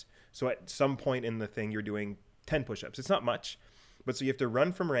push-ups. So at some point in the thing, you're doing 10 push-ups. It's not much, but so you have to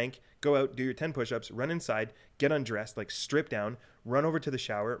run from rank, go out, do your 10 push-ups, run inside, get undressed, like strip down, run over to the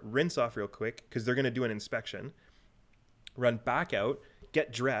shower, rinse off real quick because they're going to do an inspection, run back out,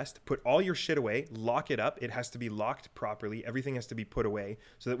 get dressed, put all your shit away, lock it up. It has to be locked properly. Everything has to be put away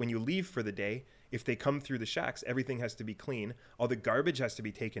so that when you leave for the day, if they come through the shacks, everything has to be clean. All the garbage has to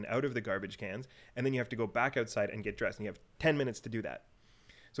be taken out of the garbage cans, and then you have to go back outside and get dressed, and you have 10 minutes to do that.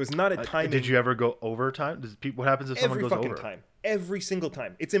 So it's not a timing. Did you ever go overtime? What happens if someone goes over? Every fucking time. Every single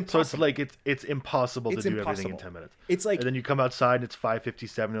time. It's So impossible. it's like it's impossible It's to do everything in impossible. 10 minutes. It's like and then you come outside and it's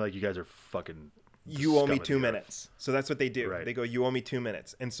 5:57. You're like, you guys are fucking. you owe me scum of 2 the earth. minutes. So that's what they do. Right. They go, you owe me 2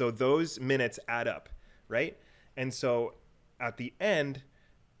 minutes. And so those minutes add up, right? And so at the end,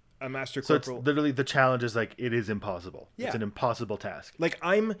 a master So it's corporal, literally the challenge is like it is impossible. Yeah. It's an impossible task. like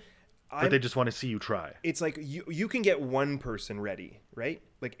But they just want to see you try. it's like you can get one person ready, right?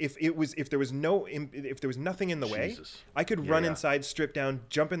 Like if there was nothing in the way, Jesus. I could Yeah, run yeah. inside, strip down,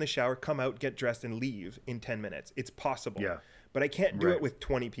 jump in the shower, come out, get dressed, and leave in 10 minutes. It's possible. Yeah. But I can't do Right. it with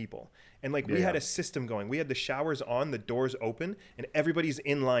 20 people. And like we Yeah, had yeah. a system going. We had the showers on, the doors open, and everybody's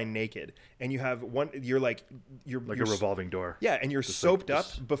in line naked. And you have you're Like you're a revolving door. yeah, and you're Just soaped like up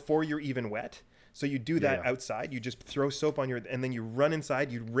this. before you're even wet. So you do that Yeah. outside. You just throw soap on and then you run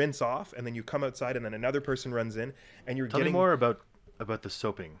inside, you rinse off, and then you come outside, and then another person runs in, and you're Tell getting me more about the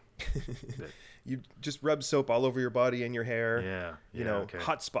soaping. bit. you just rub soap all over your body and your hair. Yeah. You yeah, know, okay.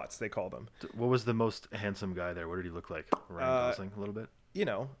 hot spots they call them. What was the most handsome guy there? What did he look like? Ryan Gosling, a little bit. You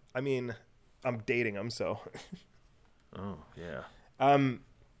know, I mean, I'm dating him, so. Oh yeah.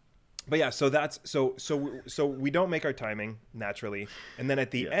 But yeah, so that's so we don't make our timing naturally, and then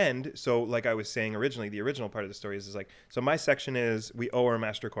at the end, so like I was saying originally, the original part of the story is like, so my section is we owe our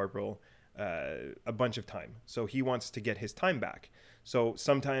master corporal a bunch of time, so he wants to get his time back. So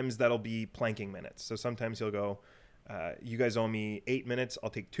sometimes that'll be planking minutes. So sometimes he'll go, you guys owe me 8 minutes. I'll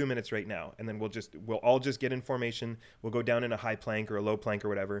take 2 minutes right now. And then we'll all just get in formation. We'll go down in a high plank or a low plank or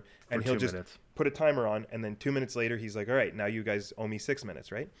whatever. And he'll just put a timer on. And then 2 minutes later, he's like, all right, now you guys owe me 6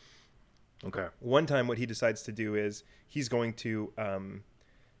 minutes, right? Okay. One time what he decides to do is he's going to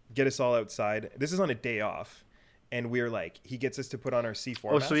get us all outside. This is on a day off. And we're like, he gets us to put on our C4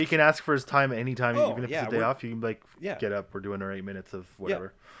 Oh, so he can ask for his time anytime, even if it's a day off. You can get up. We're doing our 8 minutes of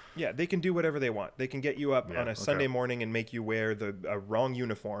whatever. Yeah, they can do whatever they want. They can get you up on a Sunday morning and make you wear the wrong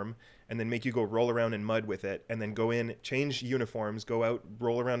uniform, and then make you go roll around in mud with it, and then go in, change uniforms, go out,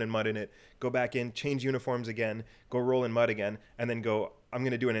 roll around in mud in it, go back in, change uniforms again, go roll in mud again, and then go, I'm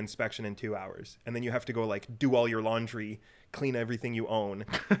going to do an inspection in 2 hours. And then you have to go like do all your laundry, clean everything you own,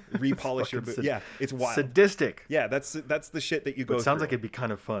 repolish your boot. Yeah, it's wild. Sadistic. Yeah, that's the shit that you go through. It sounds like it'd be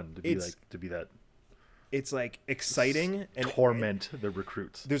kind of fun to be that. It's like exciting and torment the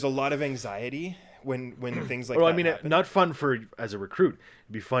recruits. There's a lot of anxiety when things like that. I mean, happen. Not fun as a recruit.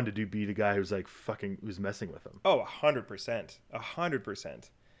 It'd be fun to be the guy who's like who's messing with them. Oh, 100%.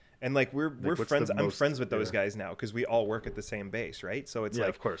 And like we're friends. I'm friends with those guys now because we all work at the same base, right? So it's like,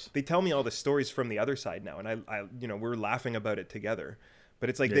 of course, they tell me all the stories from the other side now, and I we're laughing about it together. But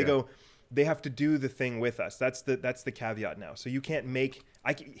it's like they have to do the thing with us. That's the caveat now. So he can't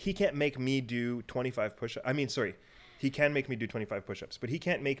make me do 25 push-ups. I mean, sorry, he can make me do 25 push-ups, but he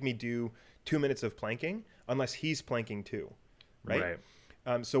can't make me do 2 minutes of planking unless he's planking too, right?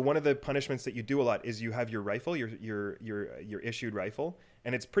 So one of the punishments that you do a lot is you have your rifle, your issued rifle,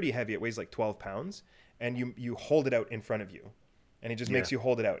 and it's pretty heavy. It weighs like 12 pounds, and you hold it out in front of you, and he just makes you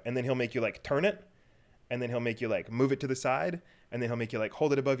hold it out, and then he'll make you like turn it, and then he'll make you like move it to the side, and then he'll make you like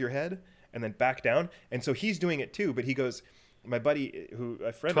hold it above your head, and then back down. And so he's doing it too, but he goes, my buddy,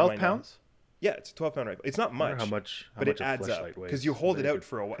 a friend of mine. 12 pounds? Yeah, it's a 12-pound rifle. It's not much. But it adds up because you hold it out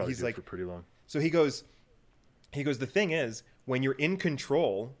for a while. He's like, for pretty long. So he goes, the thing is, when you're in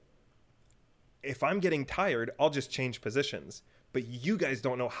control, if I'm getting tired, I'll just change positions. But you guys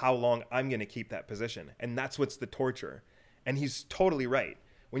don't know how long I'm going to keep that position. And that's what's the torture. And he's totally right.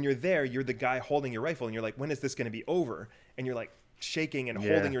 When you're there, you're the guy holding your rifle, and you're like, when is this going to be over? And you're like shaking and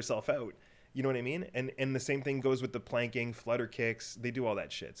holding yourself out. You know what I mean? And the same thing goes with the planking, flutter kicks. They do all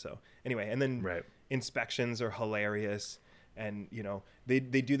that shit. So anyway, and then inspections are hilarious. And, they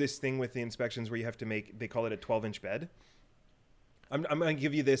do this thing with the inspections where you have to they call it a 12-inch bed. I'm going to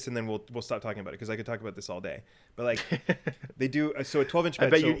give you this, and then we'll stop talking about it because I could talk about this all day. But like they do, so a 12-inch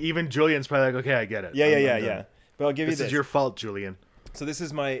bed. I bet even Julian's probably like, okay, I get it. Yeah. But I'll give you this. This is your fault, Julian. So this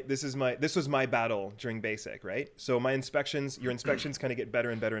was my battle during basic, right? So your inspections kind of get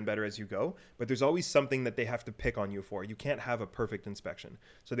better and better and better as you go, but there's always something that they have to pick on you for. You can't have a perfect inspection.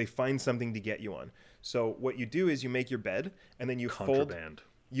 So they find something to get you on. So what you do is you make your bed, and then you fold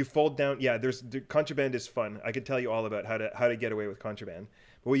down. Yeah, the contraband is fun. I could tell you all about how to get away with contraband.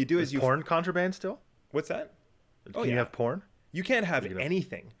 But what you do is porn contraband still? What's that? Can you have porn? You can't have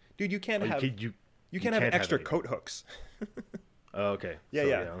anything. Dude, you can't have extra coat hooks. Oh, okay. Yeah.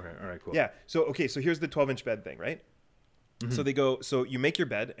 Okay. All right, cool. Yeah. So here's the 12-inch bed thing, right? Mm-hmm. So you make your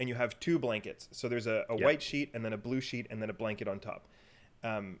bed, and you have 2 blankets. So there's a white sheet, and then a blue sheet, and then a blanket on top.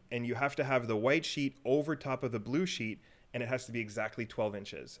 And you have to have the white sheet over top of the blue sheet, and it has to be exactly 12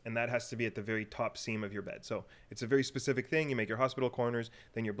 inches. And that has to be at the very top seam of your bed. So it's a very specific thing. You make your hospital corners,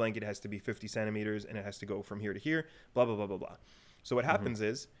 then your blanket has to be 50 centimeters, and it has to go from here to here, blah, blah, blah, blah, blah. So what happens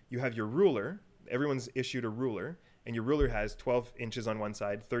is you have your ruler. Everyone's issued a ruler, and your ruler has 12 inches on one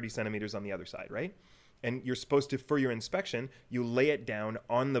side, 30 centimeters on the other side, right? And you're supposed to, for your inspection, you lay it down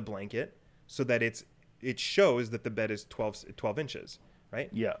on the blanket so that it shows that the bed is 12 inches, right?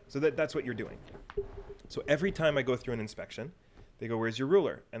 Yeah. So that's what you're doing. So every time I go through an inspection, they go, "Where's your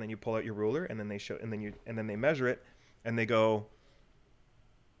ruler?" And then you pull out your ruler, and then they measure it, and they go,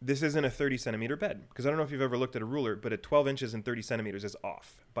 "This isn't a 30 centimeter bed." Because I don't know if you've ever looked at a ruler, but at 12 inches and 30 centimeters is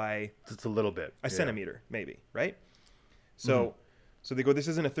off by just a little bit, a centimeter maybe, right? So they go, "This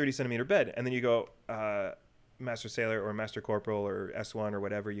isn't a 30 centimeter bed," and then you go, Master Sailor or Master Corporal or S1 or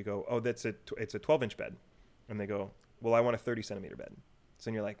whatever, you go, "Oh, it's a 12-inch bed," and they go, "Well, I want a 30 centimeter bed." So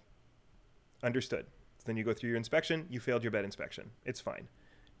then you're like, "Understood." So then you go through your inspection. You failed your bed inspection. It's fine.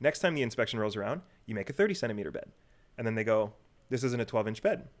 Next time the inspection rolls around, you make a 30 centimeter bed, and then they go, "This isn't a 12-inch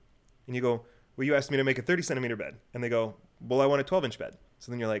bed," and you go, "Well, you asked me to make a 30 centimeter bed," and they go, "Well, I want a 12-inch bed."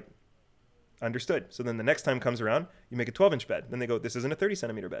 So then you're like, "Understood." So then the next time comes around, you make a 12-inch bed. Then they go, "This isn't a 30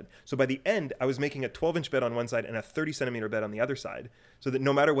 centimeter bed." So by the end, I was making a 12-inch bed on one side and a 30 centimeter bed on the other side, so that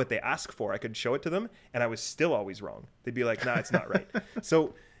no matter what they ask for, I could show it to them, and I was still always wrong. They'd be like, "Nah, it's not right."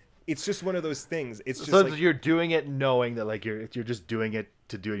 So it's just one of those things. It's just so you're doing it knowing that like you're just doing it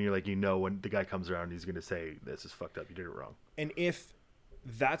to do it. And you're like, you know, when the guy comes around, he's gonna say, "This is fucked up. You did it wrong." And if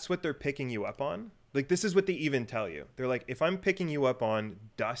that's what they're picking you up on, like this is what they even tell you. They're like, if I'm picking you up on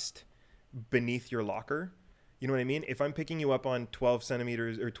dust beneath your locker, you know what I mean? If I'm picking you up on 12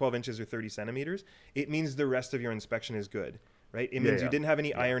 centimeters or 12 inches or 30 centimeters, it means the rest of your inspection is good, right? It means you didn't have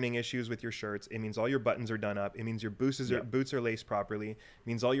any ironing issues with your shirts. It means all your buttons are done up. It means your boots are laced properly. It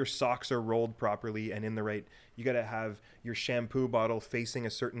means all your socks are rolled properly and in the right. You got to have your shampoo bottle facing a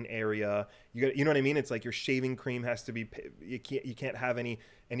certain area. You know what I mean? It's like your shaving cream has to be. You can't have any.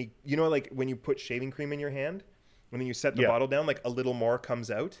 You know, like when you put shaving cream in your hand, when you set the bottle down, like a little more comes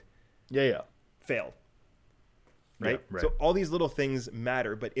out. Yeah. Fail. Right? Yeah, right. So all these little things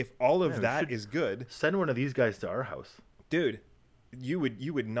matter, but if all of that is good, send one of these guys to our house, dude, you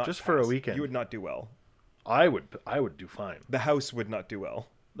would not just for a weekend. You would not do well. I would do fine. The house would not do well.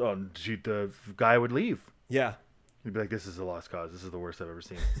 Oh, the guy would leave. Yeah. He'd be like, "This is a lost cause. This is the worst I've ever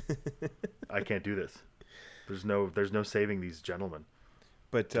seen. I can't do this. There's no saving these gentlemen."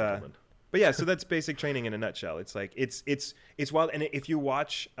 But yeah, so that's basic training in a nutshell. It's like it's wild. And if you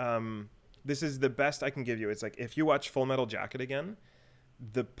watch, this is the best I can give you. It's like if you watch Full Metal Jacket again,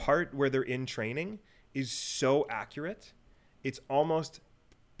 the part where they're in training is so accurate. It's almost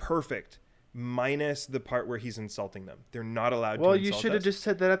perfect, minus the part where he's insulting them. They're not allowed to insult us. Well, you should have just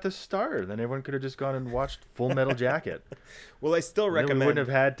said that at the start. Then everyone could have just gone and watched Full Metal Jacket. Well, I still recommend. We wouldn't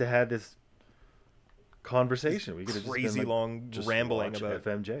have had to have this conversation. We could have crazy just been like, long just rambling watch about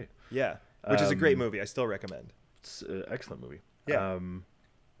FMJ. Yeah, which is a great movie. I still recommend. It's an excellent movie. Yeah.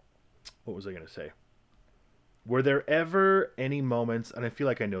 What was I going to say? Were there ever any moments, and I feel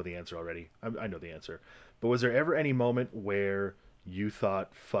like I know the answer already. I know the answer. But was there ever any moment where you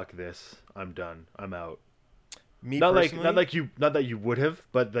thought, "Fuck this, I'm done, I'm out"? Me not personally, not that you would have,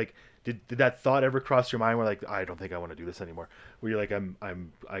 but like, did that thought ever cross your mind where like, I don't think I want to do this anymore? Where you're like,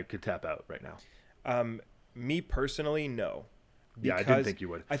 I could tap out right now. Me personally, no. Yeah, I didn't think you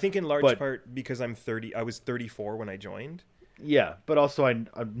would. I think in large part because I'm 30. I was 34 when I joined. Yeah, but also I'm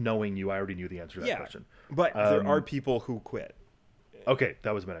knowing you, I already knew the answer to that question. But there are people who quit. Okay,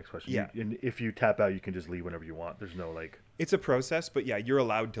 that was my next question. Yeah. And if you tap out, you can just leave whenever you want. There's no like. It's a process, but yeah, you're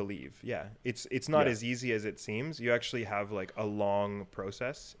allowed to leave. Yeah, it's not as easy as it seems. You actually have like a long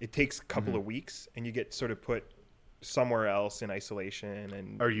process. It takes a couple of weeks, and you get sort of put somewhere else in isolation.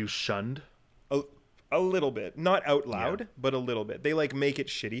 And are you shunned? A little bit, not out loud, but a little bit. They like make it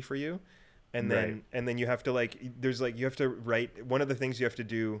shitty for you, and then you have to like. There's like you have to write. One of the things you have to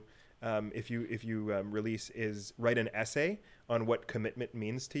do. If you release is write an essay on what commitment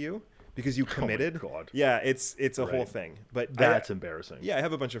means to you because you committed. Oh my God. Yeah, it's a whole thing. But that's embarrassing. Yeah, I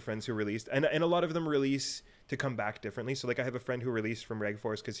have a bunch of friends who released, and a lot of them release to come back differently. So like I have a friend who released from Reg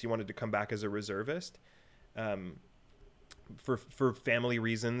Force because he wanted to come back as a reservist. For family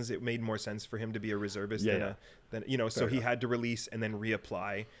reasons, it made more sense for him to be a reservist than you know. So he had to release and then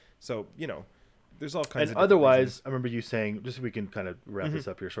reapply. So you know. There's all kinds of otherwise reasons. I remember you saying, just so we can kind of wrap this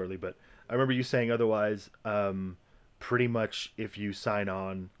up here shortly, but I remember you saying otherwise, pretty much if you sign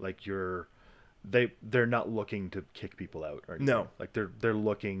on, like they're not looking to kick people out or anything. No, like they're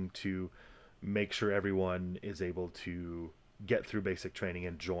looking to make sure everyone is able to get through basic training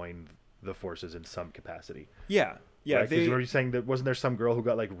and join the forces in some capacity. Yeah. Right? Were you saying that wasn't there some girl who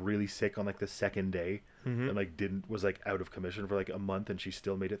got like really sick on like the second day and like was like out of commission for like a month and she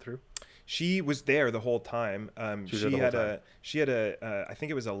still made it through? She was there the whole time. She had a I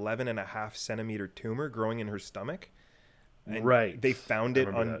think it was 11.5 centimeter tumor growing in her stomach. And right. They found it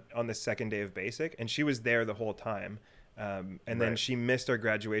on the second day of basic, and she was there the whole time. And then she missed our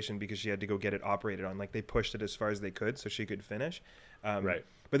graduation because she had to go get it operated on. Like they pushed it as far as they could so she could finish. Right.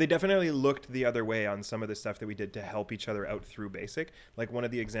 But they definitely looked the other way on some of the stuff that we did to help each other out through basic. Like one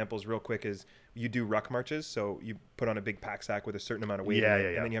of the examples real quick is you do ruck marches. So you put on a big pack sack with a certain amount of weight in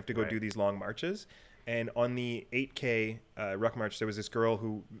it, and then you have to go do these long marches. And on the 8K ruck march, there was this girl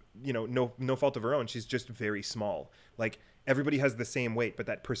who, you know, no fault of her own. She's just very small. Like everybody has the same weight, but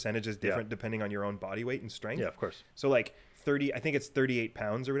that percentage is different depending on your own body weight and strength. Yeah, of course. So like 30, I think it's 38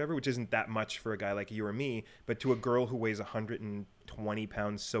 pounds or whatever, which isn't that much for a guy like you or me, but to a girl who weighs 120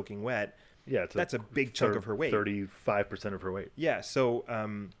 pounds soaking wet, that's a big chunk of her weight. 35% of her weight. Yeah. So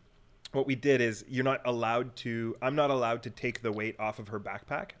what we did is I'm not allowed to take the weight off of her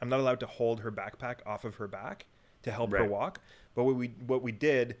backpack. I'm not allowed to hold her backpack off of her back to help her walk. But what we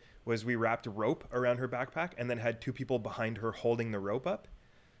did was we wrapped rope around her backpack and then had two people behind her holding the rope up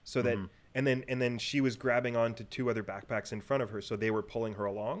so that and then she was grabbing onto two other backpacks in front of her, so they were pulling her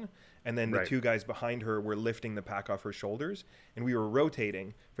along, and then the two guys behind her were lifting the pack off her shoulders, and we were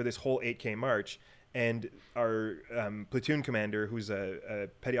rotating for this whole 8K march. and our platoon commander, who's a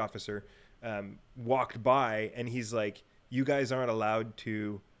petty officer, walked by, and he's like, "You guys aren't allowed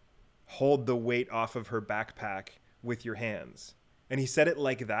to hold the weight off of her backpack with your hands." And he said it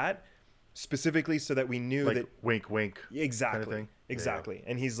like that, specifically so that we knew Like that wink, wink. exactly, thing? exactly.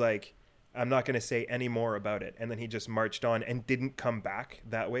 And he's like, "I'm not going to say any more about it." And then he just marched on and didn't come back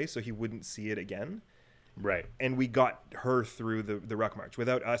that way, so he wouldn't see it again. Right. And we got her through the ruck march.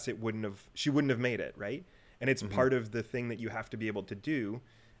 Without us, she wouldn't have made it, right? And it's part of the thing that you have to be able to do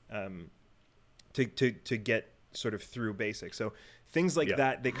to get sort of through basics. So things like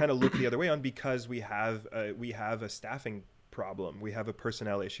that, they kind of look the other way on, because we have a staffing problem. We have a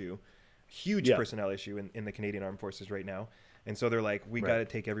personnel issue, huge personnel issue in the Canadian Armed Forces right now. And so they're like, we got to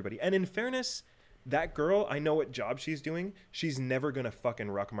take everybody. And in fairness, that girl, I know what job she's doing. She's never going to fucking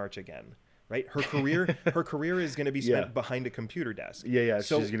ruck march again. Right? Her career is going to be spent behind a computer desk. Yeah.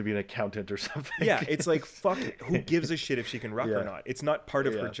 So, she's going to be an accountant or something. yeah. It's like, fuck, who gives a shit if she can ruck or not? It's not part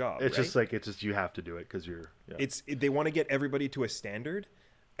of her job. It's right? it's just you have to do it because you're. Yeah. They want to get everybody to a standard.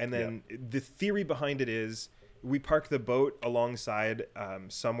 And then the theory behind it is we park the boat alongside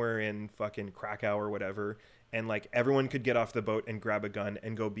somewhere in fucking Krakow or whatever. And like everyone could get off the boat and grab a gun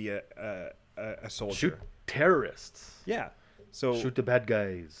and go be a soldier. Shoot terrorists. Yeah. So shoot the bad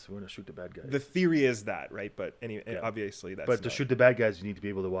guys. We want to shoot the bad guys. the theory is that, right? But anyway, obviously that's But to shoot the bad guys, you need to be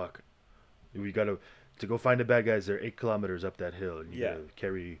able to walk. We got to go find the bad guys. They're 8 kilometers up that hill, and you gotta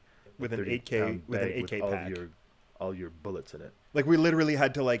carry with an 30 8K pound with an bag 8K with pack. all your bullets in it. Like we literally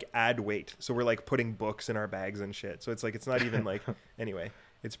had to like add weight. So we're like putting books in our bags and shit. So it's like, it's not even like, anyway,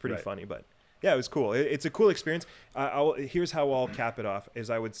 it's pretty funny, but yeah, it was cool. It's a cool experience. Here's how I'll cap it off is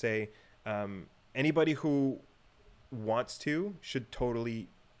I would say, anybody who wants to should totally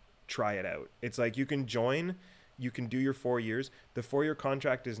try it out. It's like you can join, you can do your 4 years. The 4-year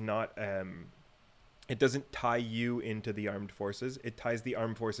contract is not, it doesn't tie you into the armed forces. It ties the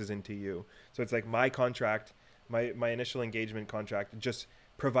armed forces into you. So it's like my contract, my initial engagement contract just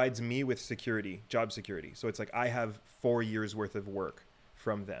provides me with security, job security. So it's like I have 4 years worth of work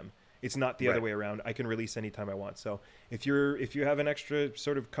from them. It's not the other way around. I can release anytime I want. So if you have an extra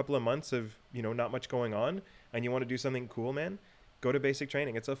sort of couple of months of, not much going on and you want to do something cool, man, go to basic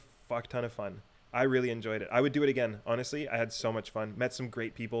training. It's a fuck ton of fun. I really enjoyed it. I would do it again. Honestly, I had so much fun. Met some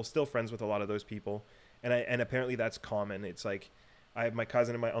great people, still friends with a lot of those people. And apparently that's common. It's like I have my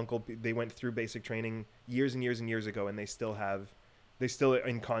cousin and my uncle, they went through basic training years and years and years ago, and they still are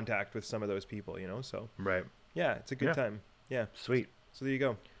in contact with some of those people, So yeah, it's a good time. Yeah. Sweet. So there you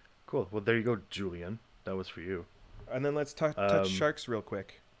go. Cool. Well, there you go, Julian. That was for you. And then let's touch sharks real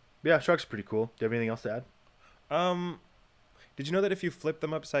quick. Yeah, sharks are pretty cool. Do you have anything else to add? Did you know that if you flip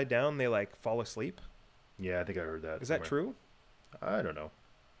them upside down, they like fall asleep? Yeah, I think I heard that. Is that true? I don't know.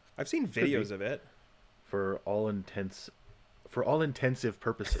 I've seen videos of it. For all intensive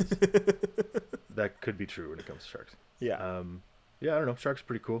purposes, that could be true when it comes to sharks. Yeah. Yeah, I don't know. Sharks are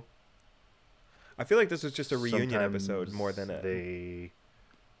pretty cool. I feel like this was just a reunion Sometimes episode more than a. They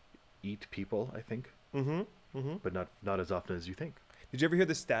eat people, I think. But not as often as you think. Did you ever hear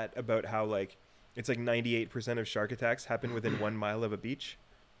the stat about how like it's like 98% of shark attacks happen within 1 mile of a beach?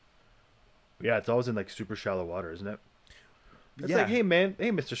 Yeah, it's always in like super shallow water, isn't it? It's Yeah. like, hey man,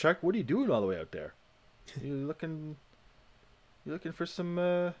 hey Mr. Shark, what are you doing all the way out there? You looking for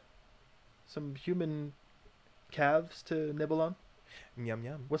some human calves to nibble on? Yum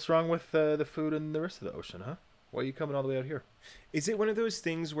yum. What's wrong with the food in the rest of the ocean, huh? Why are you coming all the way out here? Is it one of those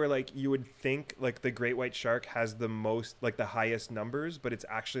things where like you would think like the great white shark has the most like the highest numbers, but it's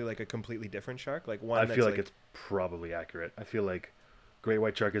actually like a completely different shark? Like one. I that's feel like it's probably accurate. I feel like great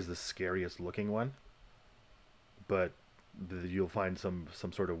white shark is the scariest looking one, but you'll find some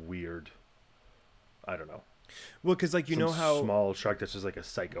sort of weird, I don't know. Well, because like you some know how small shark that's just like a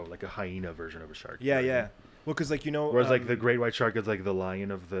psycho, like a hyena version of a shark. Yeah, you know what I yeah. mean? Well, because like Whereas like the great white shark is like the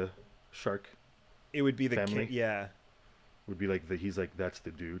lion of the shark. it would be the family. yeah, Would be like he's like that's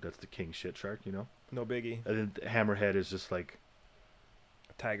the dude, that's the king shit shark, no biggie. And then the hammerhead is just like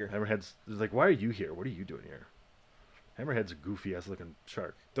Tiger. hammerhead's is like, why are you here? What are you doing here? Hammerhead's a goofy ass looking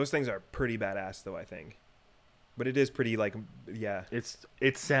shark. Those things are pretty badass though, I think. But it is pretty like yeah.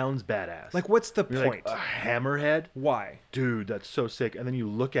 It sounds badass. Like what's the You're point? like, a hammerhead? Why? Dude, that's so sick. And then you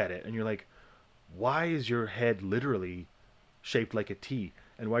look at it and you're like, why is your head literally shaped like a T?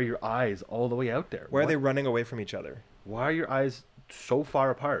 And why are your eyes all the way out there? Why are they running away from each other? Why are your eyes so far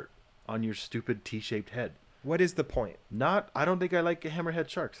apart on your stupid T-shaped head? What is the point? I don't think I like hammerhead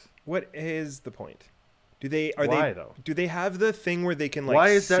sharks. What is the point? Why, though? Do they have the thing where they can like Why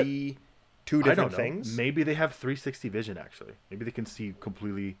is that- see two I don't different know. things? Maybe they have 360 vision, actually. Maybe they can see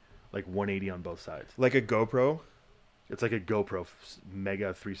completely like 180 on both sides. Like a GoPro. It's like a GoPro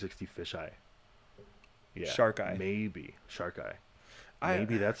Mega 360 fisheye. Yeah. Shark eye. Maybe shark eye. I-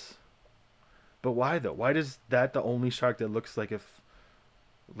 Maybe that's. But why though? Why does that the only shark that looks like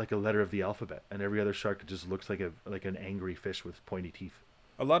like a letter of the alphabet, and every other shark just looks like an angry fish with pointy teeth?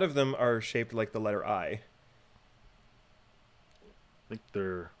 A lot of them are shaped like the letter I. I think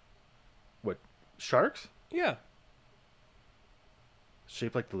they're what sharks Yeah.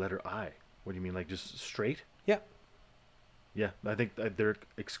 shaped like the letter I. What do you mean, like just straight? Yeah. Yeah, I think that they're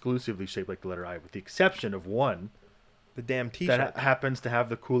exclusively shaped like the letter I, with the exception of one The damn that T-shirt. happens to have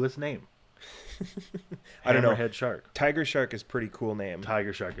the coolest name. I don't know. Hammerhead shark. Tiger shark is pretty cool name.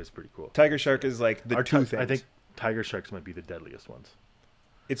 Tiger shark is pretty cool. Tiger shark is like the two things. I think tiger sharks might be the deadliest ones.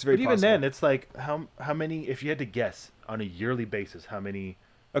 it's very But even possible. then, it's like how many? If you had to guess on a yearly basis, how many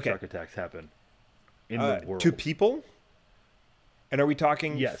Okay. shark attacks happen in the world? To people? And are we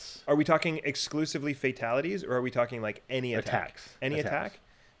talking? Yes. Are we talking exclusively fatalities, or are we talking like any attack? Attacks. Any Attacks. attack?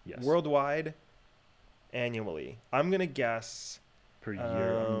 Yes. Worldwide, annually. I'm gonna guess. Per year.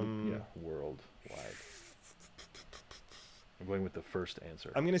 Yeah, worldwide. I'm going with the first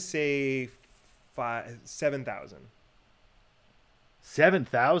answer. I'm gonna say 7,000.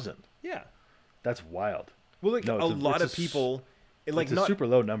 7,000. Yeah. That's wild. Well, like No, a it's lot it's of people, like It's a not super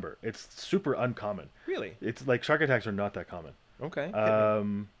low number. It's super uncommon. really. It's like shark attacks are not that common. Okay. hit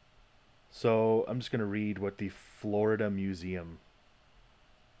me. So I'm just gonna read what the Florida Museum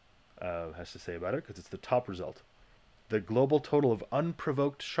has to say about it, because it's the top result. The global total of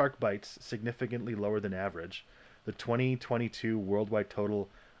unprovoked shark bites significantly lower than average. The 2022 worldwide total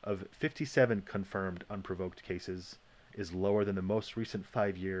of 57 confirmed unprovoked cases is lower than the most recent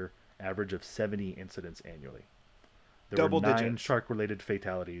 5-year average of 70 incidents annually. There Double were 9 digits. shark-related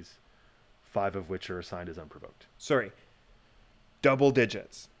fatalities, 5 of which are assigned as unprovoked. Sorry. Double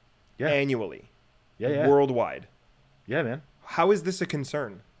digits. Yeah, Annually. yeah. Worldwide. Yeah, man. How is this a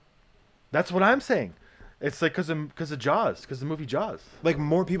concern? That's what I'm saying. It's like because of Jaws, because the movie Jaws. Like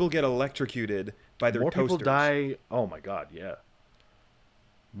more people get electrocuted by their More toasters. people die. Oh my god, yeah.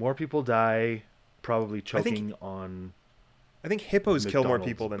 More people die probably choking on I think hippos kill more McDonald's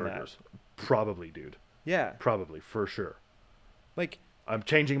people than burgers. Probably, dude. that. Yeah. Probably, for sure. Like I'm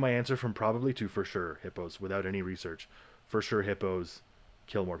changing my answer from probably to for sure hippos without any research. For sure hippos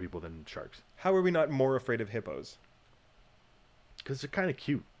kill more people than sharks. how are we not more afraid of hippos? Because they're kind of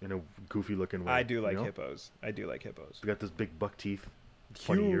cute in a goofy looking way. I do like you know? hippos. I do like hippos. They got those big buck teeth.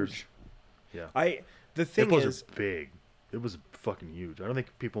 Funny ears. Huge. Yeah. The thing Hippos is, are big. It was fucking huge. I don't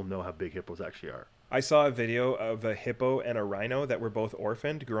think people know how big hippos actually are. I saw a video of a hippo and a rhino that were both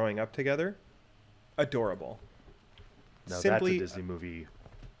orphaned growing up together. Adorable. Now Simply, that's a Disney movie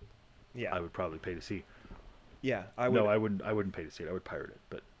yeah, I would probably pay to see. yeah. I would. No, I wouldn't pay to see it. I would pirate it,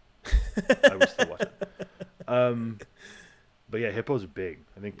 but I would still watch it. But yeah, hippos are big.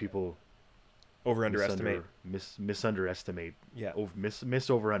 I think people over underestimate. misunderestimate. Yeah.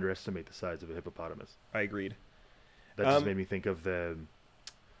 Over underestimate the size of a hippopotamus. I agreed. That just made me think of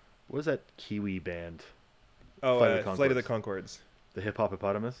what was that Kiwi band? Oh, Flight of the Conchords. Conchords The hip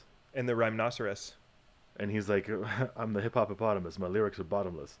hoppopotamus. and the rhinoceros. And he's like, I'm the hip hoppopotamus. My lyrics are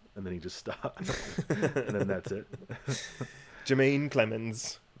bottomless. And then he just stops. And then that's it. Jermaine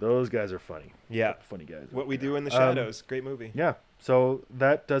Clemens. Those guys are funny. Yeah. Funny guys. What We Do in the Shadows. Great movie. Yeah. So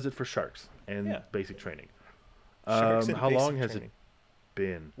that does it for sharks and Yeah. basic training. Sharks and How basic long has training. it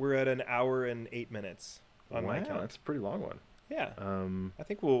been? We're at an hour and 8 minutes on my Wow, count. that's a pretty long one. Yeah. Um, I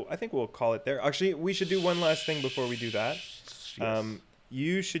think we'll call it there. Actually, we should do one last thing before we do that. yes.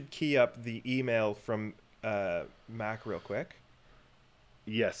 You should key up the email from Mac real quick,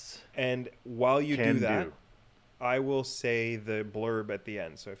 Yes. and while you Can do that, do. I will say the blurb at the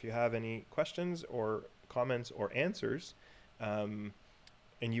end. So if you have any questions or comments or answers, and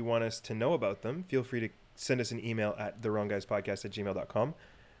you want us to know about them, feel free to send us an email at thewrongguyspodcast@gmail.com,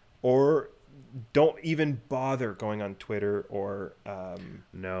 or don't even bother going on Twitter or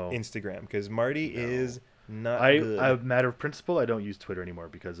No. Instagram, because Marty is not I, good. a matter of principle, I don't use Twitter anymore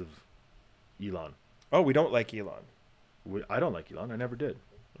because of Elon. Oh, we don't like Elon. I don't like Elon. I never did.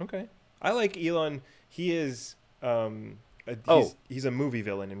 Okay. I like Elon. He is he's a movie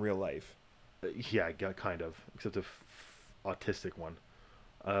villain in real life. Yeah, kind of, except a autistic one.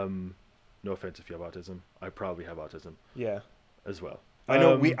 No offense if you have autism. I probably have autism Yeah. as well. I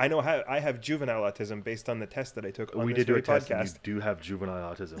know how I have juvenile autism based on the test that I took on We this did do a very test. And podcast. you do have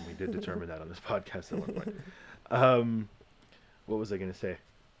juvenile autism. We did determine that on this podcast at one point. What was I going to say?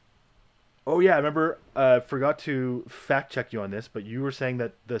 Oh yeah, I remember. Forgot to fact check you on this, but you were saying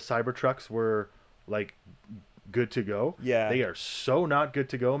that the Cybertrucks were like good to go. Yeah. They are so not good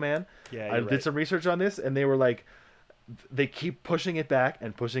to go, man. Yeah, I you're did right. some research on this, and they were like, they keep pushing it back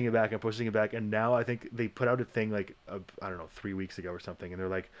and pushing it back and pushing it back, and now I think they put out a thing like I don't know 3 weeks ago or something, and they're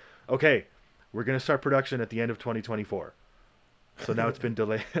like, okay, we're gonna start production at the end of 2024. So now it's been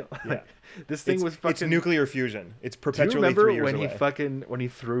delayed. Yeah. This thing was fucking. It's nuclear fusion. It's Do you perpetually remember 3 years when away. when he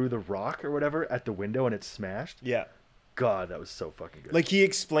threw the rock or whatever at the window and it smashed? Yeah. God, that was so fucking good. Like he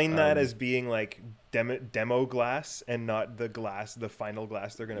explained that as being like demo glass and not the glass, the final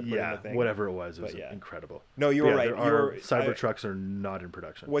glass they're gonna put in the thing. whatever it was But yeah. incredible. No, you were Yeah, right. there You are, were- Cybertrucks are not in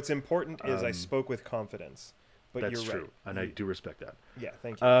production. What's important is I spoke with confidence. But That's you're true, right. and I do respect that. Yeah,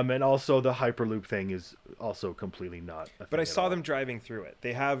 thank you. And also the Hyperloop thing is also completely not. A But thing I at saw all. them driving through it.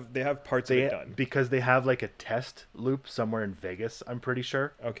 They have parts of it done. because they have like a test loop somewhere in Vegas. I'm pretty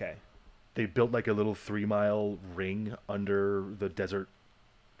sure Okay. they built like a little 3-mile ring under the desert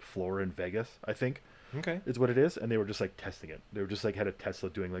floor in Vegas. I think Okay. is what it is, and they were just like testing it. They were just like had a Tesla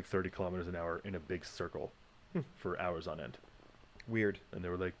doing like 30 kilometers an hour in a big circle for hours on end, Weird. and they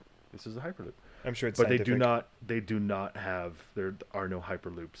were like, "This is a Hyperloop." I'm sure it's But scientific. they do not have, there are no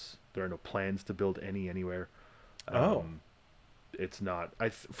Hyperloops. There are no plans to build any anywhere. Oh. It's not,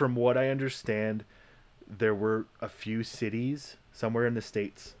 from what I understand, there were a few cities somewhere in the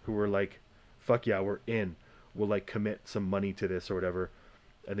States who were like, fuck yeah, we're in. We'll like commit some money to this or whatever.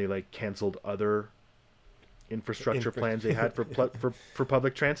 And they like canceled other infrastructure plans they had for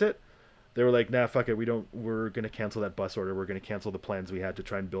public transit. They were like, nah, fuck it. We're going to cancel that bus order. We're going to cancel the plans we had to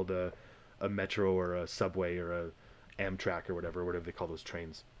try and build a metro or a subway or a Amtrak or whatever they call those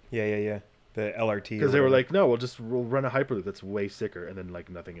trains. Yeah. The LRT. Because they were like, no, we'll run a Hyperloop that's way sicker. And then like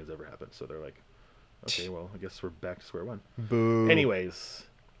nothing has ever happened. So they're like, okay, well, I guess we're back to square one. boo. Anyways,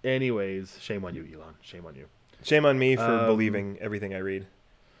 shame on you, Elon. Shame on you. Shame on me for believing everything I read.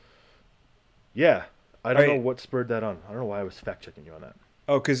 Yeah. I don't know Alright. what spurred that on. I don't know why I was fact checking you on that.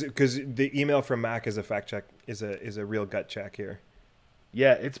 Oh, because the email from Mac is a fact check, is a real gut check here.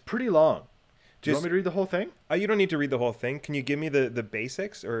 Yeah, it's pretty long. Do you Just- want me to read the whole thing? You don't need to read the whole thing. Can you give me the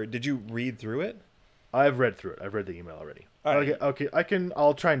basics, or did you read through it? I've read through it. I've read the email already. Alright. Okay.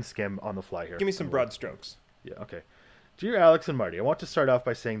 I'll try and skim on the fly here. Give me some broad strokes. Yeah. Okay. Dear Alex and Marty, I want to start off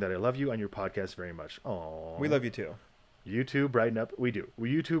by saying that I love you and your podcast very much. Aww. We love you too. You two brighten up. We do.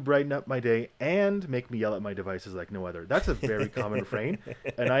 You two brighten up my day and make me yell at my devices like no other. That's a very common refrain,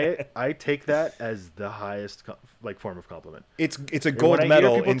 and I take that as the highest form of compliment. It's a when gold I hear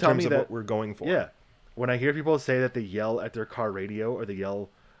medal people in tell terms me of that- what we're going for. Yeah. When I hear people say that they yell at their car radio or they'll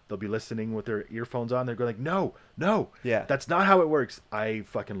be listening with their earphones on, they're going like, no, Yeah. that's not how it works. I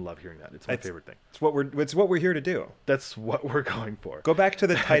fucking love hearing that. It's my It's- favorite thing. It's what we're here to do. That's what we're going for. Go back to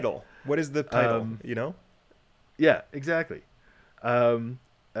the title. What is the title? You know? Yeah, exactly.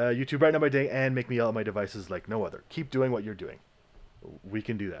 You two brighten up my day and make me yell at my devices like no other. Keep doing what you're doing. We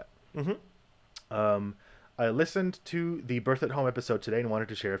can do that. I listened to the Birth at Home episode today and wanted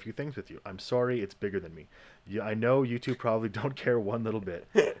to share a few things with you. I'm sorry, it's bigger than me. I know you two probably don't care one little bit.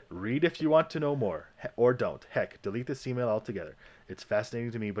 Read if you want to know more, or don't. Heck, delete this email altogether. It's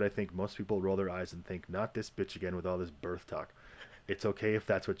fascinating to me, but I think most people roll their eyes and think, not this bitch again with all this birth talk. It's okay if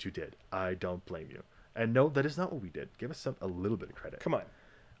that's what you did. I don't blame you. And no, that is not what we did. Give us a little bit of credit. Come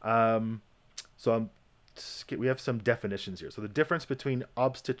on. So we have some definitions here. So the difference between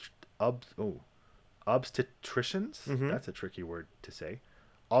obstetricians, that's a tricky word to say,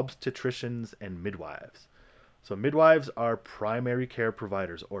 obstetricians and midwives. So midwives are primary care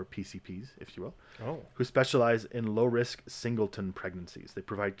providers, or PCPs, if you will, who specialize in low-risk singleton pregnancies. They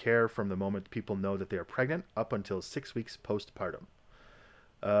provide care from the moment people know that they are pregnant up until 6 weeks postpartum.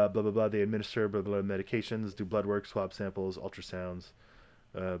 Blah, blah, blah. They administer blah, blah, blah, medications, do blood work, swab samples, ultrasounds,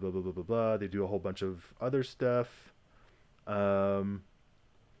 blah, blah, blah, blah, blah. They do a whole bunch of other stuff.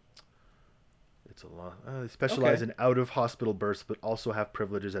 It's a lot. They specialize in out-of-hospital births, but also have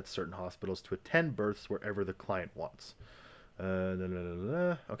privileges at certain hospitals to attend births wherever the client wants.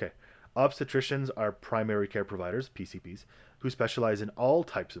 Okay. Obstetricians are primary care providers, PCPs, who specialize in all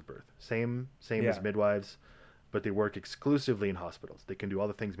types of birth. Same as midwives, but they work exclusively in hospitals. They can do all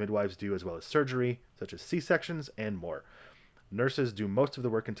the things midwives do, as well as surgery, such as C-sections, and more. Nurses do most of the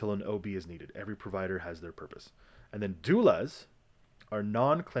work until an OB is needed. Every provider has their purpose. And then doulas are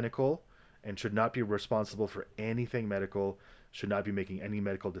non-clinical and should not be responsible for anything medical, should not be making any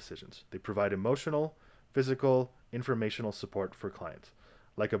medical decisions. They provide emotional, physical, informational support for clients,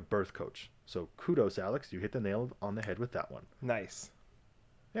 like a birth coach. So kudos, Alex. You hit the nail on the head with that one. Nice.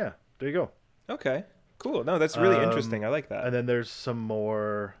 Yeah, there you go. Okay. Cool. No, that's really interesting. I like that. And then there's some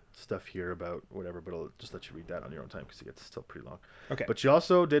more stuff here about whatever, but I'll just let you read that on your own time because it gets still pretty long. Okay. But she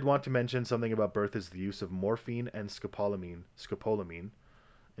also did want to mention something about birth is the use of morphine and scopolamine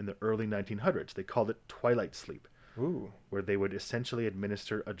in the early 1900s. They called it twilight sleep, Ooh. where they would essentially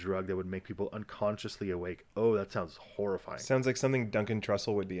administer a drug that would make people unconsciously awake. Oh, that sounds horrifying. Sounds like something Duncan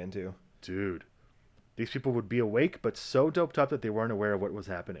Trussell would be into. Dude. These people would be awake, but so doped up that they weren't aware of what was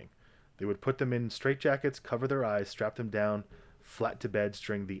happening. They would put them in straitjackets, cover their eyes, strap them down flat to beds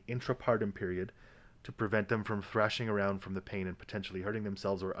during the intrapartum period to prevent them from thrashing around from the pain and potentially hurting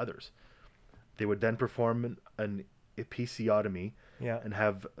themselves or others. They would then perform an episiotomy Yeah. and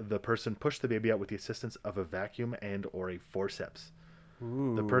have the person push the baby out with the assistance of a vacuum and or a forceps.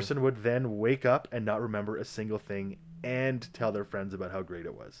 Ooh. The person would then wake up and not remember a single thing and tell their friends about how great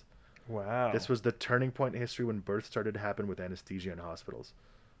it was. Wow. This was the turning point in history when birth started to happen with anesthesia in hospitals,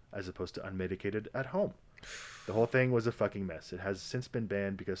 as opposed to unmedicated at home. The whole thing was a fucking mess. It has since been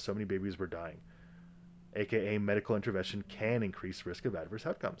banned because so many babies were dying. AKA medical intervention can increase risk of adverse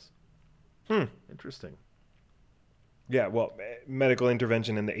outcomes. Interesting. Yeah, well, medical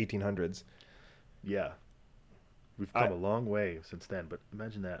intervention in the 1800s. Yeah. We've come a long way since then, but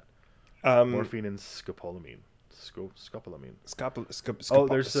imagine that. Um, Morphine and scopolamine. Scopolamine. Oh,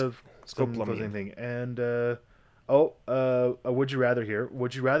 There's some scopolamine. closing thing. And, would you rather here?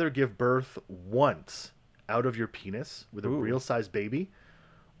 Would you rather give birth once out of your penis with a Ooh. real-sized baby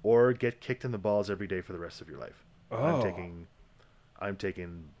or get kicked in the balls every day for the rest of your life? Oh. I'm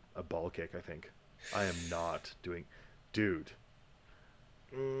taking a ball kick, I think. I am not doing... Dude.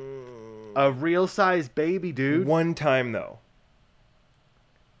 A real-sized baby, dude. One time though.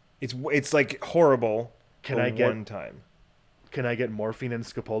 It's like horrible. Can but I get- one time? Can I get morphine and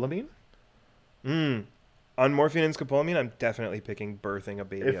scopolamine? On morphine and scopolamine, I'm definitely picking birthing a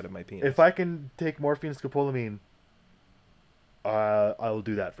baby out of my penis. If I can take morphine and scopolamine, I'll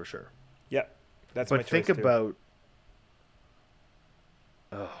do that for sure. Yeah, that's my But choice think too. about...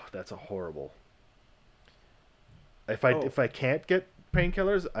 Oh, that's a horrible... If I can't get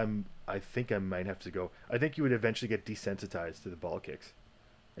painkillers, I think I might have to go. I think you would eventually get desensitized to the ball kicks,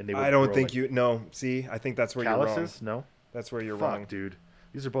 and they would I don't grow, think like, you. No, see, I think that's where calluses. you're wrong. No, That's where you're fuck, wrong. dude.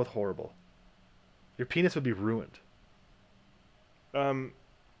 These are both horrible. Your penis would be ruined.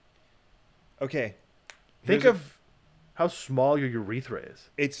 Okay. Think Here's a- of how small your urethra is,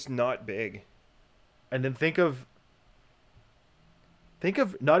 It's not big. and then think of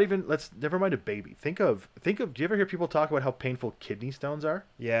not even never mind a baby. Think of. Do you ever hear people talk about how painful kidney stones are?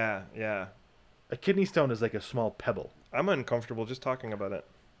 Yeah, yeah. A kidney stone is like a small pebble. I'm uncomfortable just talking about it.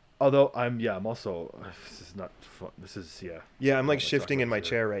 Although I'm also this is not fun. This is Yeah, I'm like let's shifting talk in my about it.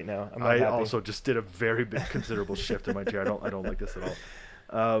 chair right now. I'm not I happy. also just did a very big considerable shift in my chair. I don't like this at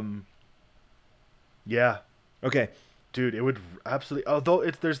all. Yeah, Okay. dude, it would absolutely. Although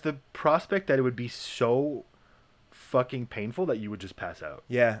there's the prospect that it would be so fucking painful that you would just pass out.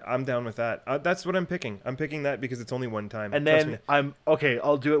 Yeah, I'm down with that. That's what I'm picking. I'm picking that because it's only one time. And Trust then me. I'm okay.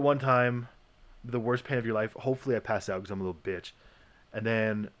 I'll do it one time. The worst pain of your life. Hopefully, I pass out because I'm a little bitch. And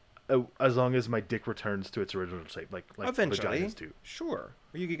then, as long as my dick returns to its original shape, like Eventually, vaginas do. sure.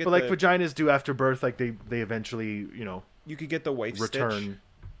 Or you could get But like the, vaginas do after birth, like they eventually, you could get the wife return. stitch.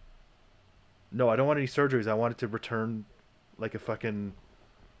 No, I don't want any surgeries. I want it to return like a fucking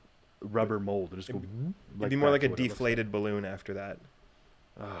rubber mold and just go. It'd be more that like to a what it looks deflated balloon after that.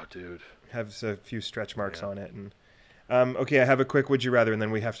 like. Oh, dude. Has a few stretch marks Yeah. on it, and okay, I have a quick would you rather, and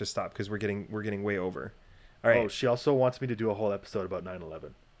then we have to stop because we're getting way over. All right. Oh, she also wants me to do a whole episode about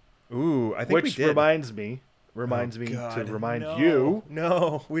 9/11, Ooh, I think we which did. reminds me Oh, to God, remind no. you.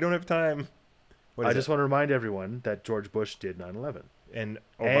 No, we don't have time. What I is just it? want to remind everyone that George Bush did 9/11, And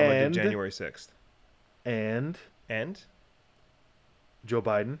Obama And- did January 6th. and And Joe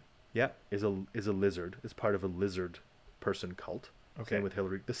Biden yeah, is a lizard. Is part of a lizard person cult. Okay. Same with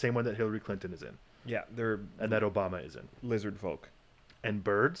Hillary, the same one that Hillary Clinton is in, yeah, they're and that Obama is in. lizard folk. And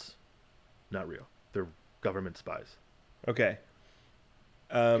birds, not real. They're government spies. Okay.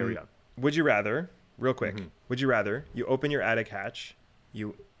 Carry on. Would you rather, real quick, Mhm. would you rather you open your attic hatch,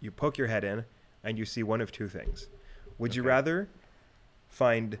 you poke your head in, and you see one of two things? Would you Okay. rather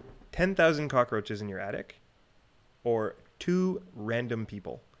find 10,000 cockroaches in your attic or 2 random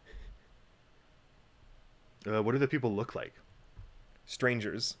people, What do the people look like?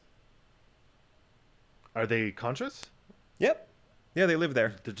 strangers? Are they conscious? Yep. Yeah, they live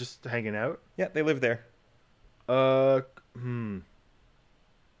there. They're just hanging out. Yeah, they live there.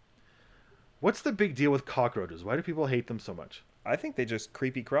 What's the big deal with cockroaches? Why do people hate them so much? I think they just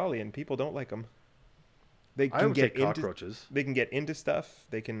creepy crawly and people don't like them. They I can would get take into cockroaches. they can get into stuff.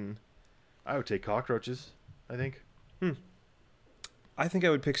 They can I would take cockroaches, I think. I think I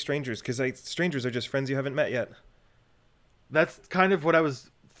would pick strangers because strangers are just friends you haven't met yet. That's kind of what I was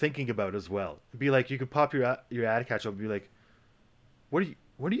thinking about as well. Be like, you could pop your ad catch up and be like, what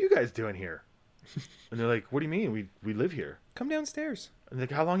are you guys doing here? And they're like, what do you mean? We live here. Come downstairs. And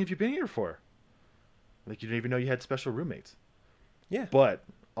like, how long have you been here for? Like, you didn't even know you had special roommates. Yeah. But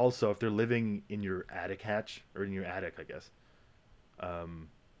also, if they're living in your attic hatch, or in your attic, I guess,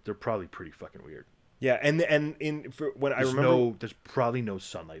 they're probably pretty fucking weird. Yeah, and when I remember, There's probably no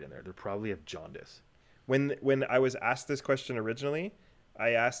sunlight in there. They probably have jaundice. when I was asked this question originally, I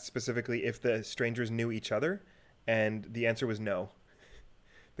asked specifically if the strangers knew each other, and the answer was no.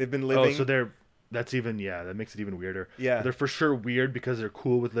 They've been living. Oh, so that makes it even weirder. Yeah. They're for sure weird because they're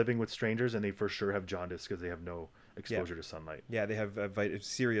cool with living with strangers, and they for sure have jaundice because they have no exposure to sunlight. Yeah, they have a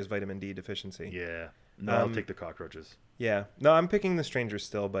serious vitamin D deficiency. Yeah. No, I'll take the cockroaches. Yeah. No, I'm picking the strangers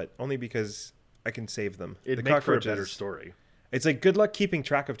still, but only because I can save them. It'd the make for a better story. It's like, good luck keeping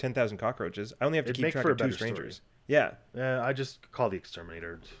track of 10,000 cockroaches. I only have to It'd keep make track for a of 2 better strangers. story. Yeah. I just call the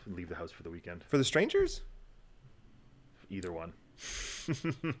exterminator and leave the house for the weekend. For the strangers? Either one.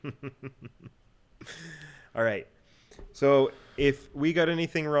 All right. So if we got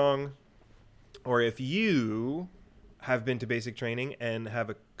anything wrong, or if you have been to basic training and have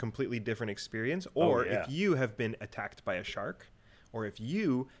a completely different experience, or if you have been attacked by a shark, or if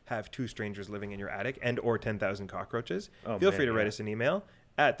you have 2 strangers living in your attic and or 10,000 cockroaches, feel free to write us an email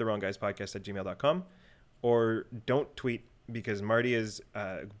at thewrongguyspodcast@gmail.com, or don't tweet because Marty is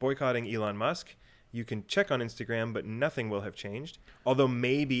boycotting Elon Musk. You can check on Instagram, but nothing will have changed. Although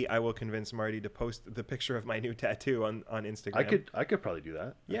maybe I will convince Marty to post the picture of my new tattoo on Instagram. I could probably do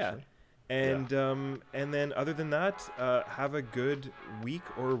that. Yeah. Actually. And then other than that, have a good week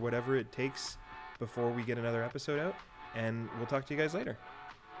or whatever it takes before we get another episode out. And we'll talk to you guys later.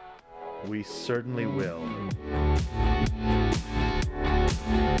 We certainly will.